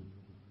ഒഴുകും.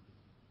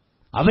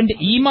 അവന്റെ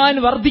ഈമാൻ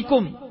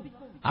വർദ്ധിക്കും.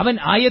 അവൻ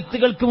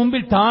ആയത്തുകൾക്ക്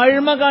മുമ്പിൽ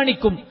താഴ്മ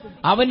കാണിക്കും.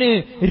 അവന്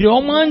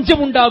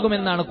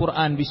രോമാഞ്ചമുണ്ടാകുമെന്നാണ്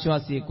ഖുർആൻ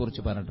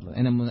വിശ്വാസിയെക്കുറിച്ച് പറഞ്ഞിട്ടുള്ളത്.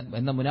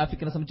 എന്ന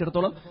മുനാഫിക്കിനെ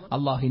സംബന്ധിച്ചിടത്തോളം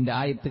അള്ളാഹുവിന്റെ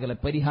ആയത്തുകളെ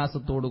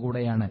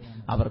പരിഹാസത്തോടുകൂടെയാണ്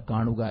അവർ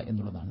കാണുക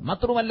എന്നുള്ളതാണ്.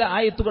 മാത്രമല്ല,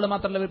 ആയത്തുകൾ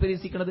മാത്രമല്ല അവർ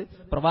പരിഹസിക്കുന്നത്,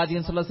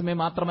 പ്രവാചകൻ സല്ലല്ലാഹു അലൈഹി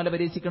വസല്ലം മാത്രമല്ല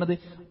പരിഹസിക്കുന്നത്,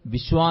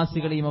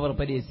 വിശ്വാസികളെയും അവർ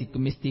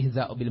പരിഹസിക്കും.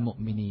 ഇസ്തിഹ്സാഉ ബിൽ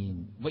മുഅ്മിനീൻ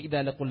വഇദാ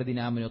ലഖുല്ലദീന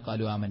ആമനൂ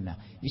ഖാലൂ ആമന്നാ.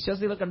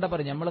 വിശ്വാസികളെ കണ്ടാ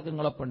പറയും നമ്മളൊക്കെ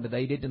നിങ്ങളൊപ്പമുണ്ട്,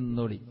 ധൈര്യമായിട്ട്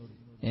നിന്നോളി.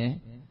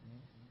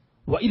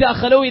 وَإِذَا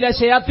خَلَوْا إِلَى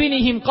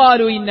شَيَاطِينِهِمْ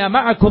قَالُوا إِنَّا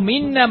مَعَكُمْ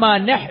إِنَّمَا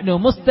نَحْنُ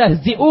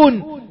مُسْتَهْزِئُونَ.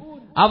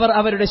 അവർ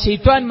അവരുടെ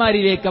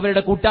ശൈത്വാന്മാരിലേക്ക്,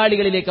 അവരുടെ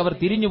കൂട്ടാളികളിലേക്ക് അവർ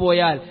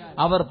തിരിഞ്ഞുപോയാൽ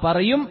അവർ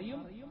പറയും,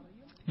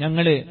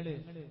 ഞങ്ങള്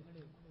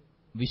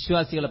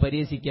വിശ്വാസികളെ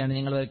പരിഹസിക്കുകയാണ്,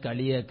 ഞങ്ങൾ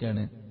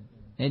കളിയാക്കാണ്,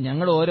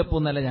 ഞങ്ങൾ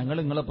ഓരൊപ്പൊന്നല്ല, ഞങ്ങൾ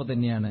നിങ്ങളൊപ്പം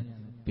തന്നെയാണ്.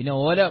 പിന്നെ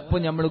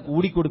ഓലൊപ്പം നമ്മൾ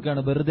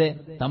കൂടിക്കൊടുക്കുകയാണ് വെറുതെ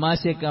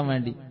തമാശയാക്കാൻ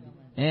വേണ്ടി,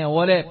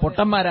 ഓലെ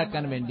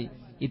പൊട്ടന്മാരാക്കാൻ വേണ്ടി.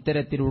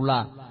 ഇത്തരത്തിലുള്ള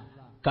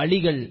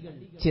കളികൾ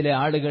ചില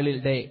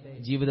ആളുകളുടെ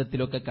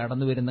ജീവിതത്തിലൊക്കെ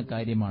കടന്നു വരുന്ന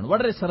കാര്യമാണ്.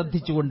 വളരെ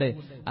ശ്രദ്ധിച്ചുകൊണ്ട്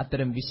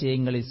അത്തരം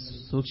വിഷയങ്ങളിൽ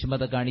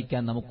സൂക്ഷ്മത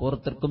കാണിക്കാൻ നമുക്ക്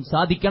ഓരോരുത്തർക്കും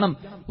സാധിക്കണം.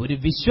 ഒരു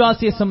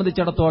വിശ്വാസിയെ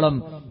സംബന്ധിച്ചിടത്തോളം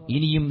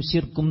ഇനിയും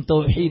ശിർക്കും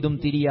തൗഹീദും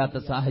തിരിയാത്ത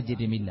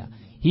സാഹചര്യമില്ല.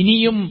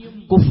 ഇനിയും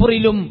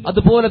കുഫറിലും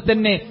അതുപോലെ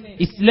തന്നെ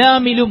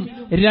ഇസ്ലാമിലും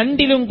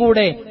രണ്ടിലും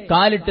കൂടെ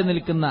കാലിട്ട്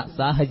നിൽക്കുന്ന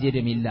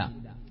സാഹചര്യമില്ല.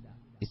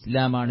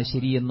 ഇസ്ലാമാണ്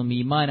ശരിയെന്നും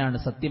ഈമാനാണ്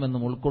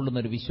സത്യമെന്നും ഉൾക്കൊള്ളുന്ന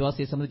ഒരു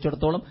വിശ്വാസിയെ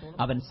സംബന്ധിച്ചിടത്തോളം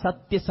അവൻ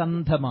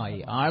സത്യസന്ധമായി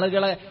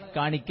ആളുകളെ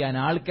കാണിക്കാൻ,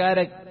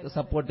 ആൾക്കാരെ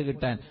സപ്പോർട്ട്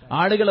കിട്ടാൻ,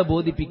 ആളുകളെ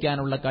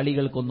ബോധിപ്പിക്കാനുള്ള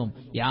കളികൾക്കൊന്നും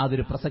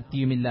യാതൊരു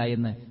പ്രസക്തിയുമില്ല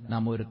എന്ന്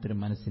നാം ഓരോരുത്തരും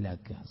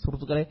മനസ്സിലാക്കുക.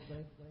 സുഹൃത്തുക്കളെ,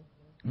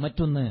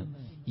 മറ്റൊന്ന്,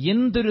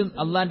 എന്തൊരു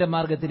അള്ളാന്റെ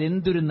മാർഗത്തിൽ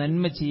എന്തൊരു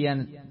നന്മ ചെയ്യാൻ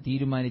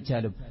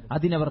തീരുമാനിച്ചാലും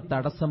അതിനവർ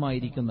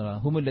തടസ്സമായിരിക്കുന്നതാണ്.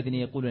 ഹുമുല്ലദീന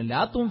യഖൂലൂന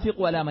ലാ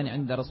തുൻഫിഖൂ അലാ മൻ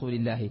ഇൻദ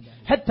റസൂലില്ലാഹി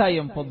ഹത്താ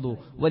യൻഫദ്ദൂ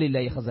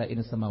വലില്ലാഹി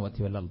ഖസാഇനുസ്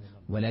സമാവാതി വൽ അർദ്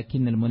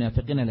വലാകിന്നൽ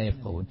മുനാഫിഖീന ലാ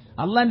യഫ്ഖഹൂൻ.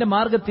 അള്ളാന്റെ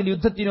മാർഗത്തിൽ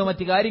യുദ്ധത്തിനോ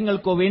മറ്റു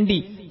കാര്യങ്ങൾക്കോ വേണ്ടി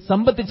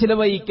സമ്പത്ത്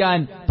ചിലവഴിക്കാൻ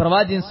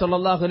പ്രവാചകൻ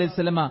സല്ലല്ലാഹു അലൈഹി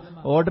വസല്ലമ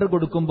ഓർഡർ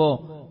കൊടുക്കുമ്പോൾ,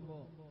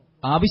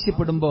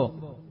 ആവശ്യപ്പെടുമ്പോൾ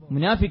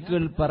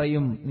മുനാഫിക്കുകൾ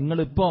പറയും,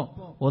 നിങ്ങളിപ്പോ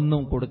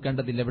ഒന്നും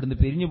കൊടുക്കേണ്ടതില്ല, ഇവിടുന്ന്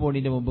പിരിഞ്ഞു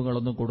പോണതിന്റെ മുമ്പ്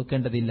നിങ്ങളൊന്നും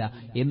കൊടുക്കേണ്ടതില്ല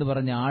എന്ന്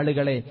പറഞ്ഞ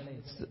ആളുകളെ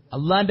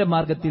അള്ളാന്റെ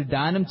മാർഗത്തിൽ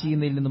ദാനം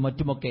ചെയ്യുന്നതിൽ നിന്നും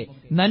മറ്റുമൊക്കെ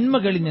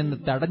നന്മകളിൽ നിന്ന്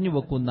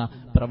തടഞ്ഞുവെക്കുന്ന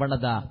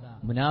പ്രവണത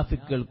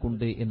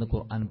മുനാഫിക്കുകൾക്കുണ്ട് എന്ന്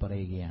ഖുർആൻ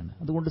പറയുകയാണ്.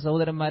 അതുകൊണ്ട്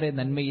സഹോദരന്മാരെ,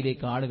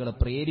 നന്മയിലേക്ക് ആളുകളെ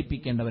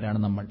പ്രേരിപ്പിക്കേണ്ടവരാണ്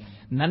നമ്മൾ,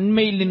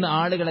 നന്മയിൽ നിന്ന്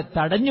ആളുകളെ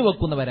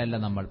തടഞ്ഞുവെക്കുന്നവരല്ല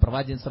നമ്മൾ.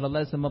 പ്രവാചകൻ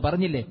സല്ലല്ലാഹു അലൈഹി വസല്ലം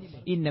പറഞ്ഞില്ലേ,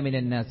 ഇന്ന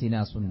മിനന്നാസി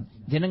നാസുൻ,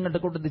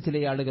 ജനങ്ങളുടെ കൂട്ടത്തിൽ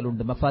ചില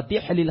ആളുകളുണ്ട്,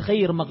 മഫാത്തിഹ ലിൽ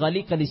ഖൈർ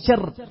മഗാലിക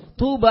ലിശ്ശർ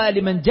തൂബാ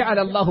ലിമൻ ജഅല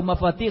അല്ലാഹു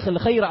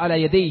മഫാത്തിഹൽ ഖൈർ അലാ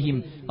യദൈഹിം.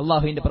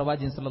 അല്ലാഹുവിന്റെ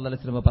പ്രവാചകൻ സല്ലല്ലാഹു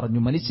അലൈഹി വസല്ലം പറഞ്ഞു,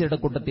 മനുഷ്യരുടെ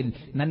കൂട്ടത്തിൽ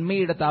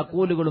നന്മയുടെ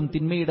താക്കോലുകളും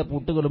തിന്മയുടെ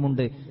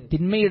പൂട്ടുകളുമുണ്ട്,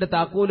 തിന്മയുടെ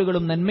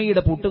താക്കോലുകളും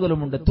നന്മയുടെ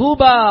പൂട്ടുകളുമുണ്ട്.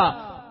 തൂബാ,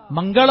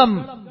 മംഗളം,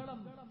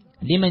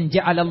 ലിമൻ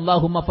ജഅല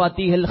അല്ലാഹു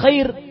മഫാത്തിഹൽ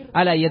ഖൈർ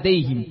അലാ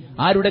യദൈഹിം,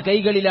 ആരുടെ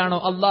കൈകളിലാണോ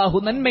അല്ലാഹു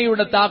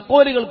നന്മയുടെ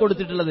താക്കോലുകൾ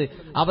കൊടുത്തിട്ടുള്ളത്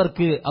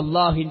അവർക്ക്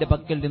അല്ലാഹുവിന്റെ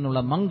പക്കൽ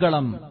നിന്നുള്ള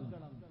മംഗളം.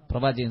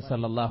 പ്രവാചകൻ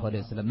സല്ലല്ലാഹു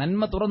അലൈഹി വസല്ലം,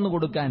 നന്മ തുറന്നു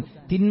കൊടുക്കാൻ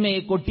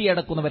തിന്മയെ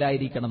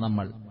കൊട്ടിയടക്കുന്നവരായിരിക്കണം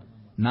നമ്മൾ.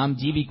 നാം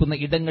ജീവിക്കുന്ന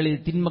ഇടങ്ങളിൽ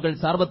തിന്മകൾ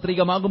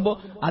സാർവത്രികമാകുമ്പോൾ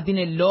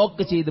അതിനെ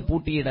ലോക്ക് ചെയ്ത്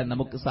പൂട്ടിയിടാൻ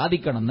നമുക്ക്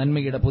സാധിക്കണം.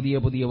 നന്മയുടെ പുതിയ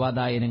പുതിയ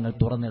വാതായനങ്ങൾ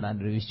തുറന്നിടാൻ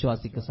ഒരു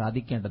വിശ്വാസിക്ക്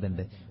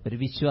സാധിക്കേണ്ടതുണ്ട്. ഒരു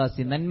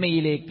വിശ്വാസി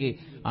നന്മയിലേക്ക്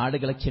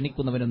ആളുകളെ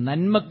ക്ഷണിക്കുന്നവനും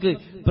നന്മക്ക്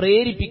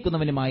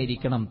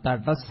പ്രേരിപ്പിക്കുന്നവനുമായിരിക്കണം,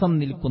 തടസ്സം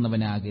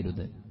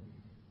നിൽക്കുന്നവനാകരുത്.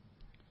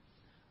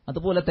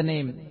 അതുപോലെ തന്നെ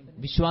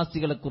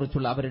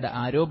വിശ്വാസികളെക്കുറിച്ചുള്ള അവരുടെ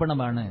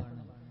ആരോപണമാണ്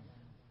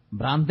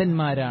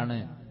ഭ്രാന്തന്മാരാണ്,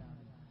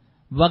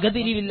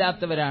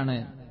 വകതിരിവില്ലാത്തവരാണ്,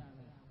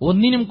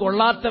 ഒന്നിനും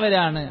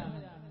കൊള്ളാത്തവരാണ്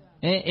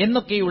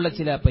എന്നൊക്കെയുള്ള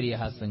ചില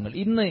പരിഹാസങ്ങൾ.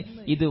 ഇന്ന്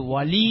ഇത്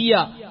വലിയ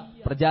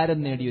പ്രചാരം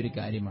നേടിയൊരു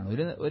കാര്യമാണ്.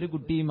 ഒരു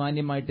കുട്ടി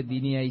മാന്യമായിട്ട്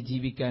ദീനിയായി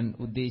ജീവിക്കാൻ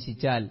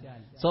ഉദ്ദേശിച്ചാൽ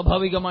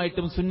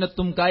സ്വാഭാവികമായിട്ടും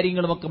സുന്നത്തും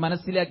കാര്യങ്ങളുമൊക്കെ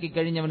മനസ്സിലാക്കി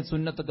കഴിഞ്ഞവൻ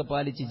സുന്നത്തൊക്കെ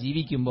പാലിച്ച്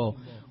ജീവിക്കുമ്പോൾ,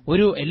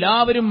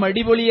 എല്ലാവരും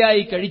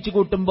അടിപൊളിയായി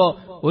കഴിച്ചുകൂട്ടുമ്പോൾ,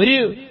 ഒരു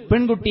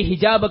പെൺകുട്ടി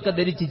ഹിജാബൊക്കെ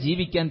ധരിച്ച്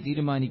ജീവിക്കാൻ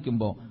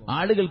തീരുമാനിക്കുമ്പോൾ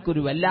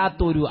ആളുകൾക്കൊരു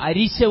വല്ലാത്തൊരു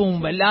അരിശവും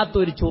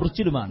വല്ലാത്തൊരു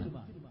ചൊറിച്ചിലുമാണ്.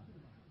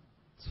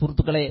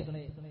 സുഹൃത്തുക്കളെ,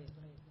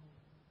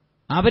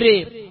 അവരെ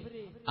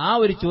ആ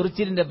ഒരു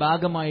ചൊറിച്ചിലിന്റെ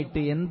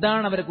ഭാഗമായിട്ട്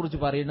എന്താണ് അവരെ കുറിച്ച്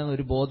പറയുന്നത്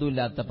ഒരു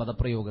ബോധമില്ലാത്ത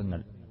പദപ്രയോഗങ്ങൾ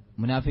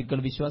മുനാഫിക്കുകൾ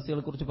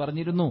വിശ്വാസികളെ കുറിച്ച്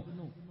പറഞ്ഞിരുന്നു.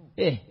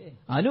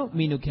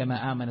 അനുമിനു കമാ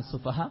ആമന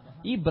സുഫഹ,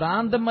 ഈ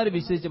ഭ്രാന്തന്മാർ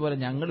വിശ്വസിച്ച പോലെ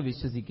ഞങ്ങൾ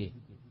വിശ്വസിക്കേ.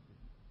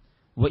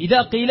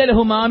 ഇദാ ഖീല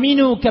ലഹും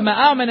ആമിനു കമാ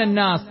ആമന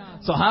അന്നാസ്,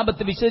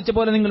 സ്വഹാബത്ത് വിശ്വസിച്ച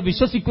പോലെ നിങ്ങൾ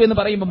വിശ്വസിക്കൂ എന്ന്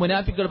പറയുമ്പോൾ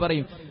മുനാഫിക്കുകൾ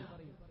പറയും,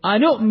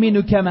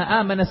 അനുമിനു കമാ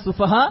ആമന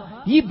സുഫഹ,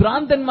 ഈ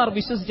ഭ്രാന്തന്മാർ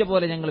വിശ്വസിച്ച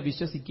പോലെ ഞങ്ങൾ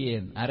വിശ്വസിക്കേ.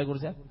 ആരെ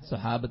കുറിച്ചാ?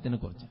 സ്വഹാബത്തിനെ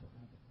കുറിച്ച്,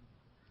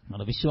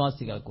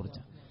 വിശ്വാസികളെ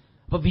കുറിച്ച്.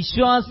 അപ്പൊ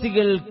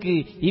വിശ്വാസികൾക്ക്,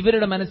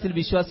 ഇവരുടെ മനസ്സിൽ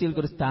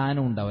വിശ്വാസികൾക്ക് ഒരു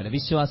സ്ഥാനം ഉണ്ടാവില്ല.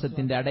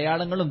 വിശ്വാസത്തിന്റെ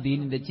അടയാളങ്ങളും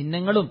ദീനിന്റെ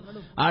ചിഹ്നങ്ങളും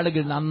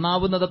ആളുകൾ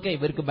നന്നാവുന്നതൊക്കെ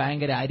ഇവർക്ക്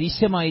ഭയങ്കര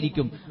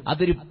അരിശമായിരിക്കും.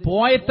 അതൊരു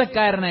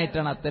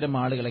പോയത്തക്കാരനായിട്ടാണ് അത്തരം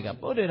ആളുകളൊക്കെ.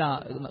 അപ്പോൾ ഒരു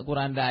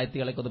ഖുർആന്റെ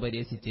ആയത്തുകളൊക്കെ ഒന്ന്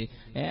പരിഹസിച്ച്,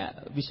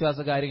 വിശ്വാസ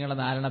കാര്യങ്ങളെ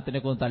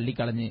നാരണത്തിനൊക്കെ ഒന്ന്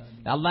തള്ളിക്കളഞ്ഞ്,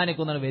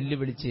 അള്ളാഹിനെയൊക്കെ ഒന്ന്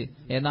വെല്ലുവിളിച്ച്,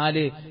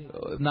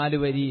 നാല്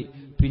വരി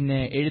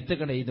പിന്നെ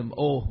എഴുത്തുകട എഴുതും,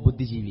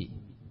 ബുദ്ധിജീവി.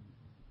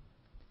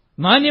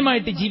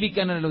 മാന്യമായിട്ട്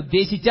ജീവിക്കാനുള്ള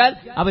ഉദ്ദേശിച്ചാൽ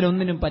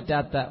അവനൊന്നിനും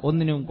പറ്റാത്ത,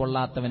 ഒന്നിനും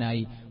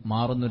കൊള്ളാത്തവനായി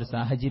മാറുന്നൊരു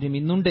സാഹചര്യം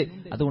ഇന്നുണ്ട്.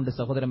 അതുകൊണ്ട്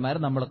സഹോദരന്മാർ,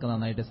 നമ്മളൊക്കെ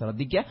നന്നായിട്ട്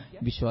ശ്രദ്ധിക്കുക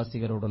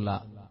വിശ്വാസികളോടുള്ള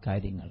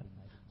കാര്യങ്ങൾ.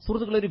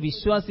 സുഹൃത്തുക്കളെ, ഒരു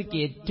വിശ്വാസിക്ക്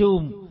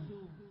ഏറ്റവും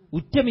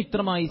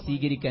ഉറ്റമിത്രമായി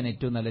സ്വീകരിക്കാൻ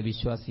ഏറ്റവും നല്ല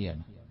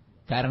വിശ്വാസിയാണ്.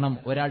 കാരണം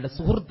ഒരാളുടെ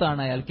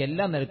സുഹൃത്താണ് അയാൾക്ക്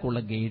എല്ലാ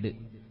നിലക്കുള്ള ഗൈഡ്.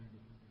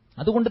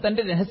 അതുകൊണ്ട്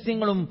തന്റെ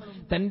രഹസ്യങ്ങളും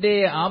തന്റെ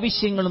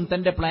ആവശ്യങ്ങളും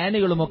തന്റെ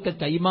പ്ലാനുകളും ഒക്കെ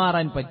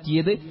കൈമാറാൻ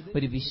പറ്റിയത്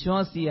ഒരു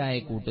വിശ്വാസിയായ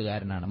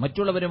കൂട്ടുകാരനാണ്.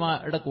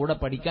 മറ്റുള്ളവരുടെ കൂടെ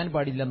പഠിക്കാൻ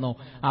പാടില്ലെന്നോ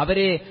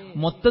അവരെ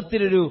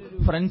മൊത്തത്തിലൊരു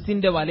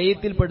ഫ്രണ്ട്സിന്റെ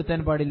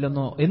വലയത്തിൽപ്പെടുത്താൻ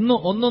പാടില്ലെന്നോ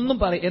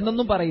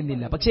എന്നൊന്നും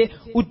പറയുന്നില്ല. പക്ഷേ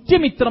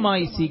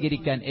ഉറ്റമിത്രമായി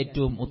സ്വീകരിക്കാൻ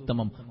ഏറ്റവും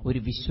ഉത്തമം ഒരു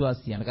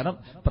വിശ്വാസിയാണ്. കാരണം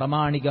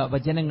പ്രാമാണിക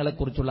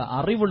വചനങ്ങളെക്കുറിച്ചുള്ള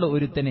അറിവുള്ള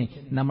ഒരുത്തനെ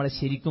നമ്മളെ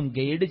ശരിക്കും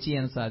ഗൈഡ്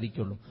ചെയ്യാൻ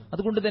സാധിക്കുള്ളൂ.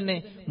 അതുകൊണ്ട് തന്നെ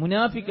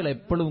മുനാഫിക്കുകൾ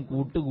എപ്പോഴും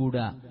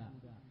കൂട്ടുകൂടുക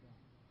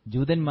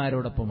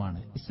ജൂതന്മാരോടൊപ്പമാണ്,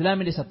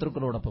 ഇസ്ലാമിന്റെ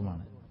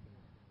ശത്രുക്കളോടൊപ്പമാണ്.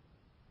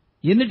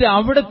 എന്നിട്ട്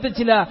അവിടുത്തെ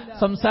ചില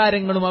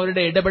സംസാരങ്ങളും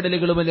അവരുടെ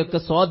ഇടപെടലുകളുമൊക്കെ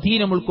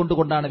സ്വാധീനം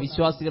ഉൾക്കൊണ്ടുകൊണ്ടാണ്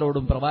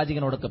വിശ്വാസികളോടും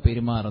പ്രവാചകനോടൊക്കെ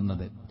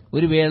പെരുമാറുന്നത്.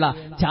 ഒരു വേള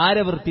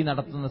ചാരവൃത്തി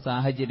നടത്തുന്ന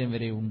സാഹചര്യം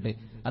വരെ ഉണ്ട്.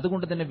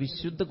 അതുകൊണ്ട് തന്നെ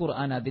വിശുദ്ധ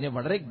ഖുർആൻ അതിനെ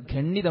വളരെ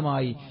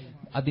ഖണ്ഡിതമായി,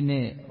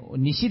 അതിനെ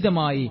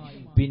നിശിതമായി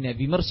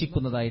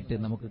വിമർശിക്കുന്നതായിട്ട്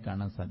നമുക്ക്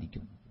കാണാൻ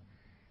സാധിക്കും.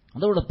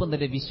 അതോടൊപ്പം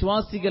തന്നെ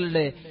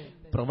വിശ്വാസികളുടെ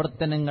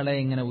പ്രവർത്തനങ്ങളെ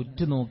ഇങ്ങനെ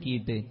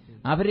ഉറ്റുനോക്കിയിട്ട്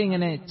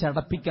അവരെങ്ങനെ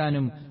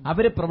ചടപ്പിക്കാനും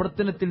അവരെ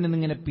പ്രവർത്തനത്തിൽ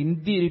നിന്നിങ്ങനെ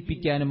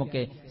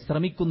പിന്തിരിപ്പിക്കാനുമൊക്കെ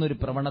ശ്രമിക്കുന്ന ഒരു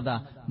പ്രവണത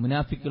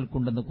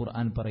മുനാഫിക്കുകൾക്കുണ്ടെന്ന്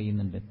ഖുർആൻ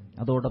പറയുന്നുണ്ട്.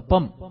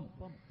 അതോടൊപ്പം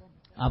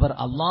അവർ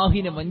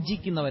അള്ളാഹുവിനെ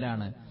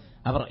വഞ്ചിക്കുന്നവരാണ്,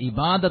 അവർ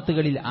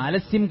ഇബാദത്തുകളിൽ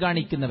ആലസ്യം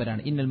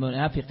കാണിക്കുന്നവരാണ്. ഇന്നൽ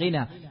മുനാഫിഖീന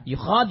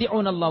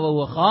യുഖാദിഊന അല്ലാഹു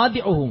വഹുവ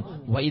ഖാദിഉഹും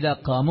വഇദാ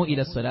ഖാമു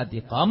ഇല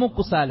സ്വലാത്തി ഖാമു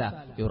ഖുസാല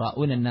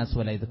യുറാഊന അന്നാസ്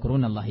വലാ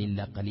യദ്കുറൂന അല്ലാഹ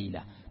ഇല്ലാ ഖലീല.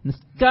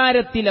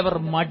 നിസ്കാരത്തിൽ അവർ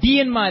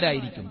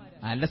മടിയന്മാരായിരിക്കും,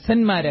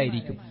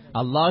 അലസന്മാരായിരിക്കും.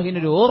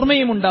 അള്ളാഹുവിനൊരു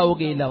ഓർമ്മയും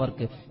ഉണ്ടാവുകയില്ല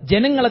അവർക്ക്.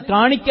 ജനങ്ങളെ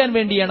കാണിക്കാൻ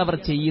വേണ്ടിയാണ് അവർ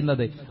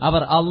ചെയ്യുന്നത്.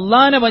 അവർ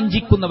അള്ളാനെ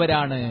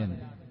വഞ്ചിക്കുന്നവരാണ്.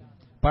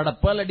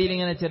 പടപ്പാളടിയിൽ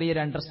ഇങ്ങനെ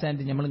ചെറിയൊരു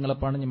അണ്ടർസ്റ്റാൻഡിങ്, നമ്മൾ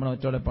നിങ്ങളെപ്പാണ്, നമ്മൾ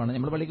മറ്റോളെപ്പാണ്,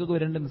 നമ്മൾ പള്ളിക്കൊക്കെ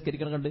വരുന്നുണ്ട്,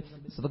 നിസ്കരിക്കണം കണ്ട്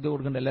സ്വതൊക്കെ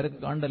കൊടുക്കണ്ട, എല്ലാവരും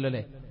കാണണ്ടല്ലോ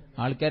അല്ലേ.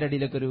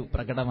 ആൾക്കാരടിയിലൊക്കെ ഒരു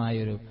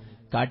പ്രകടമായൊരു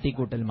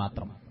കാട്ടിക്കൂട്ടൽ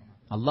മാത്രം.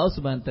 അള്ളാഹു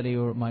സുബ്ഹാനഹു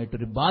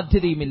തആലയുമായിട്ടൊരു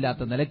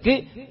ബാധ്യതയുമില്ലാത്ത നിലക്ക്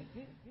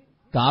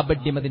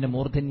കാപഢ്യം അതിന്റെ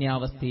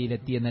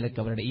മൂർധന്യാവസ്ഥയിലെത്തിയ നിലക്ക്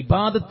അവരുടെ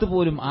ഇബാദത്ത്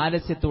പോലും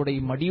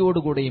ആലസ്യത്തോടെയും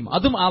മടിയോടുകൂടെയും,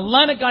 അതും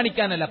അള്ളാനെ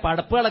കാണിക്കാനല്ല,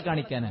 പടപ്പുകളെ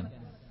കാണിക്കാനാണ്.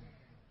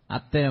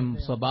 അത്തരം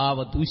സ്വഭാവ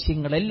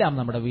ദൂഷ്യങ്ങളെല്ലാം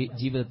നമ്മുടെ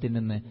ജീവിതത്തിൽ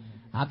നിന്ന്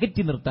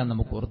അകറ്റി നിർത്താൻ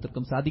നമുക്ക്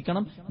ഓരോരുത്തർക്കും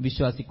സാധിക്കണം.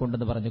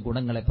 വിശ്വാസിക്കൊണ്ടെന്ന് പറഞ്ഞ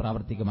ഗുണങ്ങളെ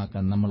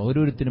പ്രാവർത്തികമാക്കാൻ നമ്മൾ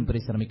ഓരോരുത്തരും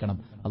പരിശ്രമിക്കണം.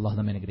 അള്ളാഹു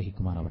നമ്മെ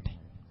അനുഗ്രഹിക്കുമാറാവട്ടെ.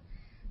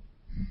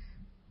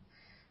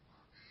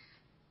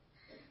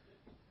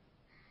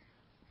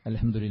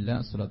 അൽഹംദുലില്ലാഹ്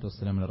വസ്സലാത്തു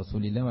വസ്സലാമു അലാ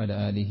റസൂലില്ലാഹി വഅലാ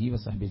ആലിഹി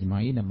വസഹ്ബിഹി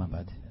അജ്മഈൻ. അമ്മാ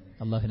ബഅദ്.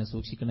 അള്ളാഹുവിനെ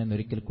സൂക്ഷിക്കണമെന്ന്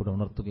ഒരിക്കൽ കൂടെ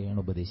ഉണർത്തുകയാണ്,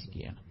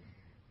 ഉപദേശിക്കുകയാണ്.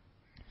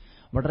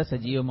 വളരെ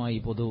സജീവമായി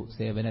പൊതു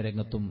സേവന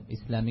രംഗത്തും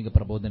ഇസ്ലാമിക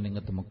പ്രബോധന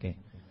രംഗത്തുമൊക്കെ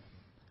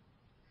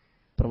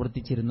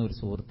പ്രവർത്തിച്ചിരുന്ന ഒരു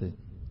സുഹൃത്ത്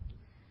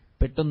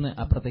പെട്ടെന്ന്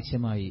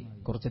അപ്രത്യക്ഷമായി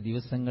കുറച്ച്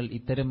ദിവസങ്ങൾ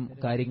ഇത്തരം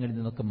കാര്യങ്ങളിൽ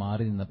നിന്നൊക്കെ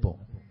മാറി നിന്നപ്പോൾ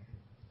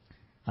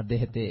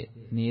അദ്ദേഹത്തെ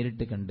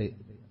നേരിട്ട് കണ്ട്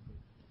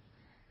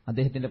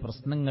അദ്ദേഹത്തിന്റെ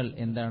പ്രശ്നങ്ങൾ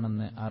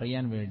എന്താണെന്ന്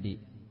അറിയാൻ വേണ്ടി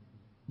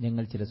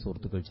ഞങ്ങൾ ചില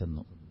സുഹൃത്തുക്കൾ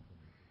ചെന്നു.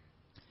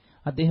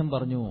 അദ്ദേഹം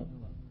പറഞ്ഞു,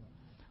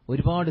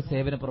 ഒരുപാട്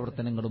സേവന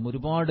പ്രവർത്തനങ്ങളും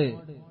ഒരുപാട്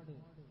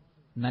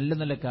നല്ല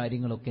നല്ല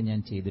കാര്യങ്ങളൊക്കെ ഞാൻ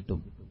ചെയ്തിട്ടും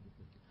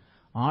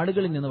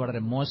ആളുകളിൽ നിന്ന്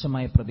വളരെ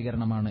മോശമായ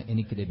പ്രതികരണമാണ്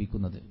എനിക്ക്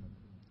ലഭിക്കുന്നത്.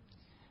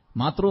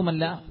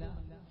 മാത്രവുമല്ല,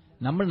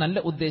 നമ്മൾ നല്ല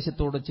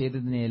ഉദ്ദേശത്തോടെ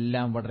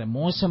ചെയ്തതിനെല്ലാം വളരെ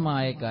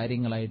മോശമായ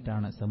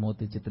കാര്യങ്ങളായിട്ടാണ്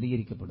സമൂഹത്തിൽ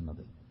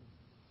ചിത്രീകരിക്കപ്പെടുന്നത്.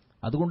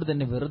 അതുകൊണ്ട്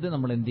തന്നെ വെറുതെ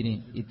നമ്മൾ എന്തിന്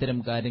ഇത്തരം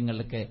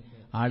കാര്യങ്ങളിലൊക്കെ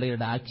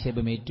ആളുകളുടെ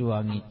ആക്ഷേപം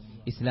ഏറ്റുവാങ്ങി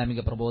ഇസ്ലാമിക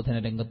പ്രബോധന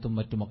രംഗത്തും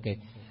മറ്റുമൊക്കെ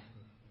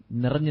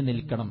നിറഞ്ഞു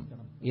നിൽക്കണം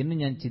എന്ന്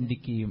ഞാൻ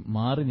ചിന്തിക്കുകയും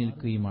മാറി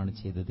നിൽക്കുകയുമാണ്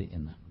ചെയ്തത്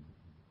എന്ന്.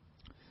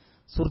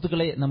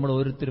 സുഹൃത്തുക്കളെ, നമ്മൾ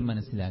ഓരോരുത്തരും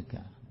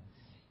മനസ്സിലാക്കുക,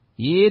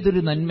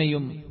 ഏതൊരു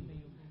നന്മയും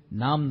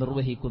നാം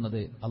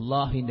നിർവഹിക്കുന്നത്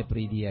അള്ളാഹുവിന്റെ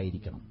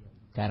പ്രീതിയായിരിക്കണം.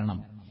 കാരണം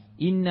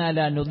ഇന്നാ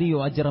ലാ നുദിഉ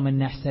അജ്റ മൻ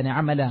അഹ്സന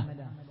അമല,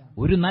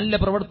 ഒരു നല്ല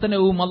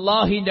പ്രവർത്തനവും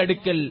അള്ളാഹുവിന്റെ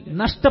അടുക്കൽ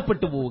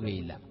നഷ്ടപ്പെട്ടു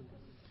പോവുകയില്ല,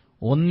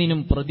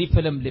 ഒന്നിനും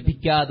പ്രതിഫലം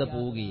ലഭിക്കാതെ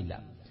പോവുകയില്ല.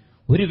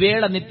 ഒരു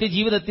വേള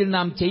നിത്യജീവിതത്തിൽ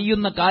നാം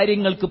ചെയ്യുന്ന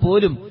കാര്യങ്ങൾക്ക്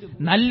പോലും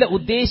നല്ല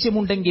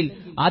ഉദ്ദേശമുണ്ടെങ്കിൽ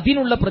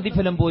അതിനുള്ള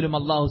പ്രതിഫലം പോലും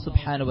അല്ലാഹു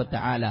സുബ്ഹാനഹു വ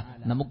തആല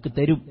നമുക്ക്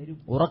തരും.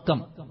 ഉറക്കം,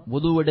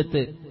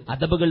 വുദൂവെടുത്ത്,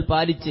 അദബുകൾ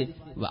പാലിച്ച്,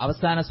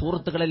 അവസാന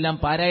സൂറത്തുകളെല്ലാം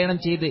പാരായണം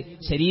ചെയ്ത്,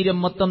 ശരീരം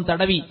മൊത്തം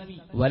തടവി,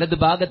 വലതു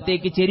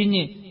ഭാഗത്തേക്ക്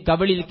ചെരിഞ്ഞ്,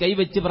 കവിളിൽ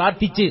കൈവച്ച്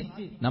പ്രാർത്ഥിച്ച്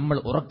നമ്മൾ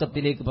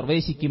ഉറക്കത്തിലേക്ക്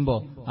പ്രവേശിക്കുമ്പോൾ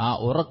ആ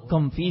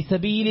ഉറക്കം ഫീ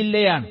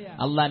സബീലില്ലയാണ്,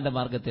 അള്ളാന്റെ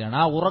മാർഗത്തിലാണ്.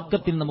 ആ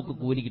ഉറക്കത്തിൽ നമുക്ക്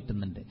കൂലി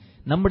കിട്ടുന്നുണ്ട്.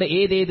 നമ്മുടെ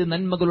ഏതേത്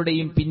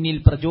നന്മകളുടെയും പിന്നിൽ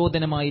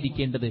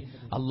പ്രചോദനമായിരിക്കേണ്ടത്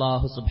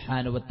അല്ലാഹു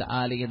സുബ്ഹാനഹു വ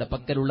തആലയുടെ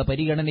പക്കലുള്ള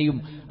പരിഗണനയും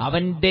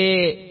അവന്റെ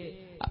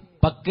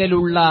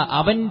പക്കലുള്ള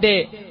അവന്റെ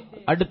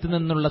അടുത്തു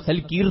നിന്നുള്ള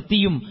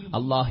സൽകീർത്തിയും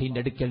അള്ളാഹുവിന്റെ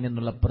അടുക്കൽ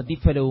നിന്നുള്ള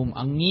പ്രതിഫലവും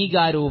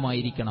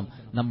അംഗീകാരവുമായിരിക്കണം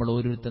നമ്മൾ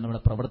ഓരോരുത്തരും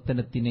നമ്മുടെ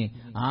പ്രവർത്തനത്തിന്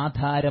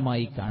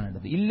ആധാരമായി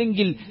കാണേണ്ടത്.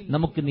 ഇല്ലെങ്കിൽ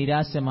നമുക്ക്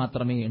നിരാശ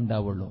മാത്രമേ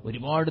ഉണ്ടാവുള്ളൂ.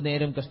 ഒരുപാട്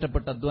നേരം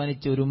കഷ്ടപ്പെട്ട്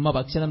അധ്വാനിച്ച് ഒരു ഉമ്മ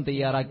ഭക്ഷണം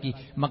തയ്യാറാക്കി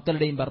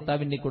മക്കളുടെയും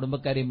ഭർത്താവിന്റെയും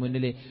കുടുംബക്കാരെയും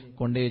മുന്നിൽ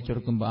കൊണ്ടുപോയി വെച്ചു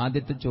കൊടുക്കുമ്പോൾ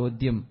ആദ്യത്തെ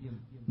ചോദ്യം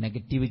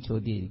നെഗറ്റീവ്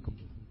ചോദ്യമായിരിക്കും.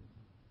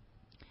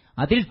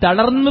 അതിൽ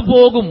തളർന്നു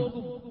പോകും.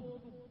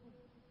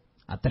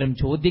 അത്തരം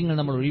ചോദ്യങ്ങൾ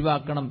നമ്മൾ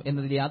ഒഴിവാക്കണം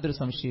എന്നതിൽ യാതൊരു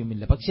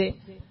സംശയവുമില്ല. പക്ഷേ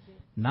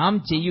നാം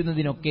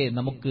ചെയ്യുന്നതിനൊക്കെ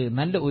നമുക്ക്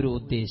നല്ല ഒരു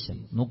ഉദ്ദേശം.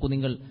 നോക്കൂ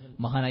നിങ്ങൾ,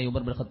 മഹാനായ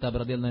ഉമർ ഇബ്നു ഖത്താബ്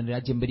റളിയല്ലാഹു അൻഹു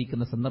രാജ്യം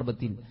ഭരിക്കുന്ന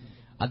സന്ദർഭത്തിൽ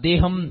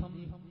അദ്ദേഹം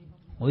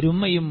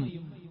ഒരുമ്മയും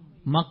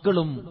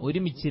മക്കളും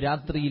ഒരുമിച്ച്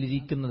രാത്രിയിൽ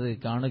ഇരിക്കുന്നത്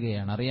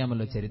കാണുകയാണ്.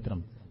 അറിയാമല്ലോ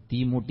ചരിത്രം.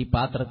 തീമൂട്ടി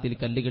പാത്രത്തിൽ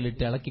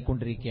കല്ലുകളിട്ട്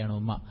ഇളക്കിക്കൊണ്ടിരിക്കുകയാണ്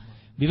ഉമ്മ.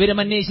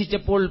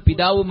 വിവരമന്വേഷിച്ചപ്പോൾ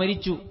പിതാവ്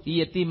മരിച്ചു, ഈ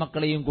യതീം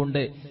മക്കളെയും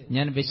കൊണ്ട്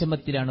ഞാൻ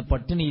വിഷമത്തിലാണ്,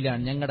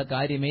 പട്ടിണിയിലാണ്. ഞങ്ങളുടെ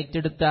കാര്യം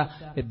ഏറ്റെടുത്ത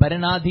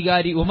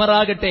ഭരണാധികാരി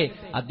ഉമറാകട്ടെ,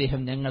 അദ്ദേഹം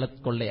ഞങ്ങളെ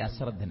കൊള്ളെ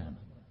അശ്രദ്ധനാണ്.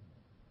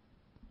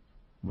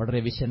 വളരെ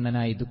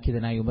വിഷണ്ണനായി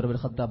ദുഃഖിതനായി ഉമർ ഇബ്നു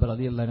ഖത്താബ്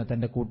റളിയല്ലാഹു അൻഹു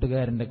തന്റെ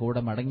കൂട്ടുകാരന്റെ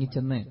കൂടെ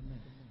മടങ്ങിച്ചെന്ന്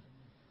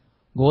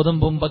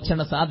ഗോതമ്പും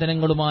ഭക്ഷണ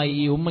സാധനങ്ങളുമായി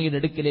ഈ ഉമ്മയുടെ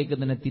അടുക്കിലേക്ക്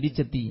തന്നെ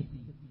തിരിച്ചെത്തി.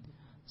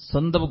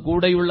 സ്വന്തം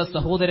കൂടെയുള്ള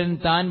സഹോദരൻ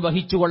താൻ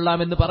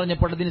വഹിച്ചുകൊള്ളാമെന്ന്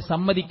പറഞ്ഞപ്പോൾ അതിന്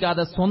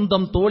സമ്മതിക്കാതെ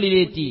സ്വന്തം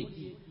തോളിലേറ്റി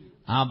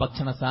ആ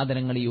ഭക്ഷണ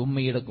സാധനങ്ങൾ ഈ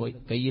ഉമ്മയുടെ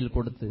കയ്യിൽ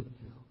കൊടുത്ത്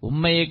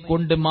ഉമ്മയെ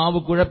കൊണ്ട് മാവ്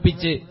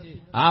കുഴപ്പിച്ച്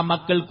ആ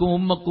മക്കൾക്കും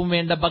ഉമ്മക്കും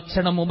വേണ്ട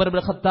ഭക്ഷണം ഉമർ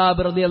ഇബ്നു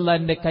ഖത്താബ് റളിയല്ലാഹു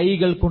അൻഹുവിന്റെ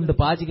കൈകൾ കൊണ്ട്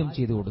പാചകം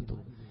ചെയ്തു കൊടുത്തു.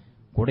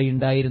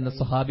 കൂടെയുണ്ടായിരുന്ന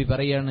സ്വഹാബി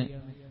പറയാണ്,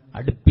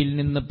 അടുപ്പിൽ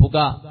നിന്ന് പുക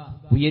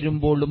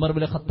ഉയരുമ്പോൾ ഉമർ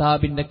ഇബ്നു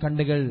ഖത്താബിന്റെ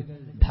കണ്ണുകൾ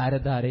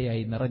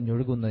ധാരധാരയായി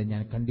നിറഞ്ഞൊഴുകുന്നത്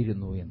ഞാൻ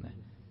കണ്ടിരുന്നു എന്ന്.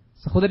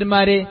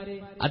 സഹോദരന്മാരെ,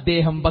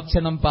 അദ്ദേഹം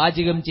ഭക്ഷണം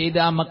പാചകം ചെയ്ത്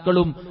ആ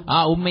മക്കളും ആ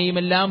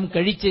ഉമ്മയുമെല്ലാം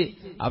കഴിച്ച്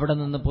അവിടെ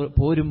നിന്ന്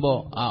പോരുമ്പോ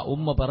ആ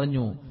ഉമ്മ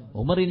പറഞ്ഞു,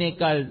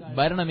 ഉമറിനേക്കാൾ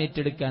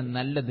ഭരണമേറ്റെടുക്കാൻ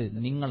നല്ലത്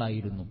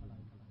നിങ്ങളായിരുന്നു.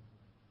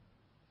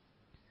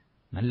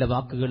 നല്ല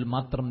വാക്കുകൾ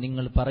മാത്രം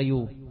നിങ്ങൾ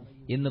പറയൂ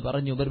എന്ന്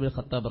പറഞ്ഞു ഉമർ ഇബ്നു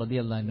ഖത്താബ്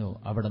റളിയല്ലാഹു അൻഹു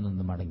അവിടെ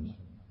നിന്ന് മടങ്ങി.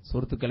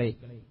 സുഹൃത്തുക്കളെ,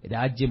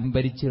 രാജ്യം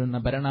ഭരിച്ചിരുന്ന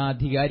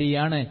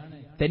ഭരണാധികാരിയാണ്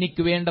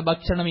തനിക്ക് വേണ്ട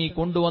ഭക്ഷണം ഈ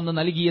കൊണ്ടുവന്ന്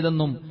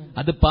നൽകിയതെന്നും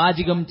അത്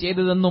പാചകം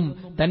ചെയ്തതെന്നും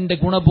തന്റെ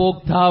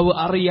ഗുണഭോക്താവ്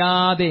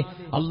അറിയാതെ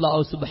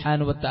അല്ലാഹു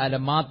സുബ്ഹാനഹു വ തആല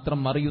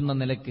മാത്രം അറിയുന്ന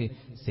നിലക്ക്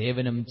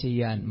സേവനം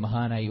ചെയ്യാൻ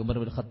മഹാനായി ഉമർ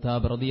ഇബ്നുൽ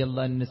ഖത്താബ്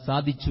റളിയല്ലാഹു അൻഹു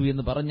സാധിച്ചു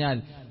എന്ന് പറഞ്ഞാൽ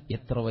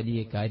എത്ര വലിയ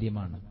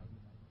കാര്യമാണ്.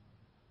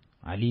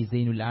 അലി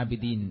സൈനുൽ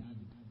ആബിദീൻ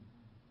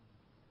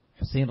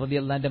ഹുസൈൻ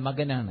റളിയല്ലാഹുവിന്റെ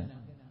മകനാണ്.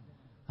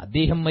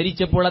 അദ്ദേഹം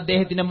മരിച്ചപ്പോൾ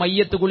അദ്ദേഹത്തിന്റെ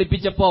മയ്യത്ത്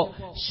കുളിപ്പിച്ചപ്പോ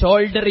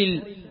ഷോൾഡറിൽ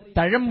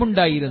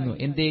തഴമ്പുണ്ടായിരുന്നു.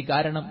 എന്തേ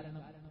കാരണം?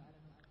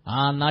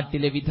 ആ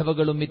നാട്ടിലെ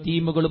വിധവകളും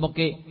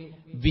യതീമുകളുമൊക്കെ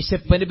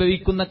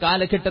വിശപ്പനുഭവിക്കുന്ന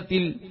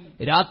കാലഘട്ടത്തിൽ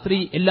രാത്രി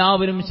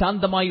എല്ലാവരും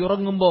ശാന്തമായി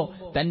ഉറങ്ങുമ്പോ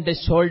തന്റെ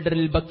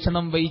ഷോൾഡറിൽ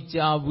ഭക്ഷണം വഹിച്ച്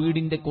ആ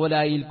വീടിന്റെ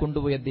കോലായിൽ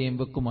കൊണ്ടുപോയി അദ്ദേഹം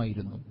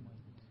വെക്കുമായിരുന്നു.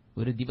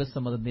 ഒരു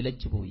ദിവസം അത്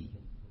നിലച്ചുപോയി,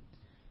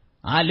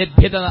 ആ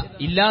ലഭ്യത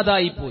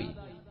ഇല്ലാതായിപ്പോയി.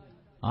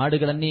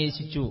 ആളുകൾ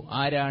അന്വേഷിച്ചു,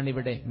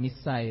 ആരാണിവിടെ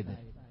മിസ്സായത്?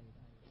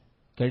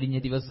 കഴിഞ്ഞ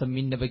ദിവസം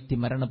ഇന്ന വ്യക്തി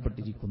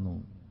മരണപ്പെട്ടിരിക്കുന്നു.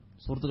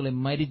 സുഹൃത്തുക്കളെ,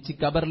 മരിച്ച്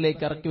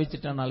കബറിലേക്ക് ഇറക്കി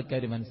വെച്ചിട്ടാണ്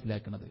ആൾക്കാർ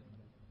മനസ്സിലാക്കുന്നത്.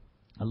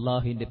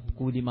 അള്ളാഹുവിന്റെ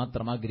കൂലി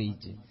മാത്രം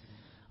ആഗ്രഹിച്ച്,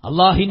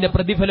 അള്ളാഹുവിന്റെ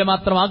പ്രതിഫലം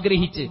മാത്രം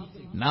ആഗ്രഹിച്ച്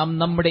നാം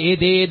നമ്മുടെ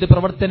ഏതേത്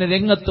പ്രവർത്തന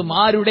രംഗത്തും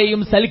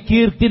ആരുടെയും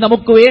സൽകീർത്തി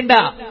നമുക്ക് വേണ്ട,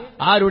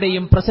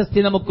 ആരുടെയും പ്രശസ്തി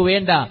നമുക്ക്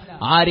വേണ്ട,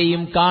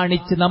 ആരെയും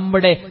കാണിച്ച്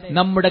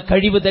നമ്മുടെ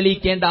കഴിവ്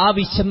തെളിയിക്കേണ്ട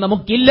ആവശ്യം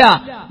നമുക്കില്ല.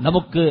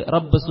 നമുക്ക്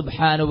റബ്ബ്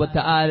സുബ്ഹാനഹു വ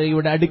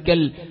തആലയുടെ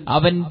അടുക്കൽ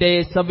അവന്റെ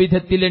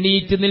സവിധത്തിൽ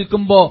എണീറ്റ്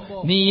നിൽക്കുമ്പോ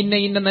നീ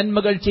ഇന്ന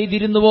നന്മകൾ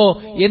ചെയ്തിരുന്നുവോ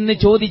എന്ന്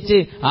ചോദിച്ച്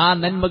ആ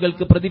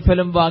നന്മകൾക്ക്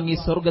പ്രതിഫലം വാങ്ങി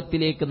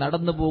സ്വർഗത്തിലേക്ക്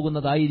നടന്നു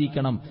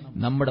പോകുന്നതായിരിക്കണം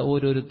നമ്മുടെ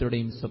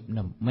ഓരോരുത്തരുടെയും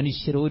സ്വപ്നം.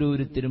 മനുഷ്യർ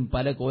ഓരോരുത്തരും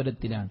പല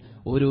കോലത്തിലാണ്.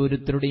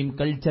 ഓരോരുത്തരുടെയും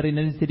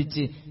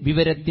കൾച്ചറിനനുസരിച്ച്,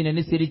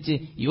 വിവരത്തിനനുസരിച്ച്,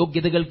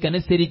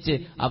 യോഗ്യതകൾക്കനുസരിച്ച്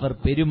അവർ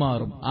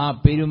പെരുമാറും. ആ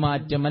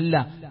പെരുമാറ്റമല്ല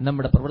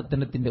നമ്മുടെ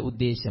പ്രവർത്തനത്തിന്റെ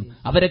ഉദ്ദേശം.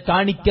 അവരെ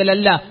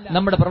കാണിക്കലല്ല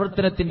നമ്മുടെ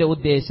പ്രവർത്തനത്തിന്റെ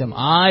ഉദ്ദേശം.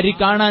 ആര്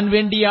കാണാൻ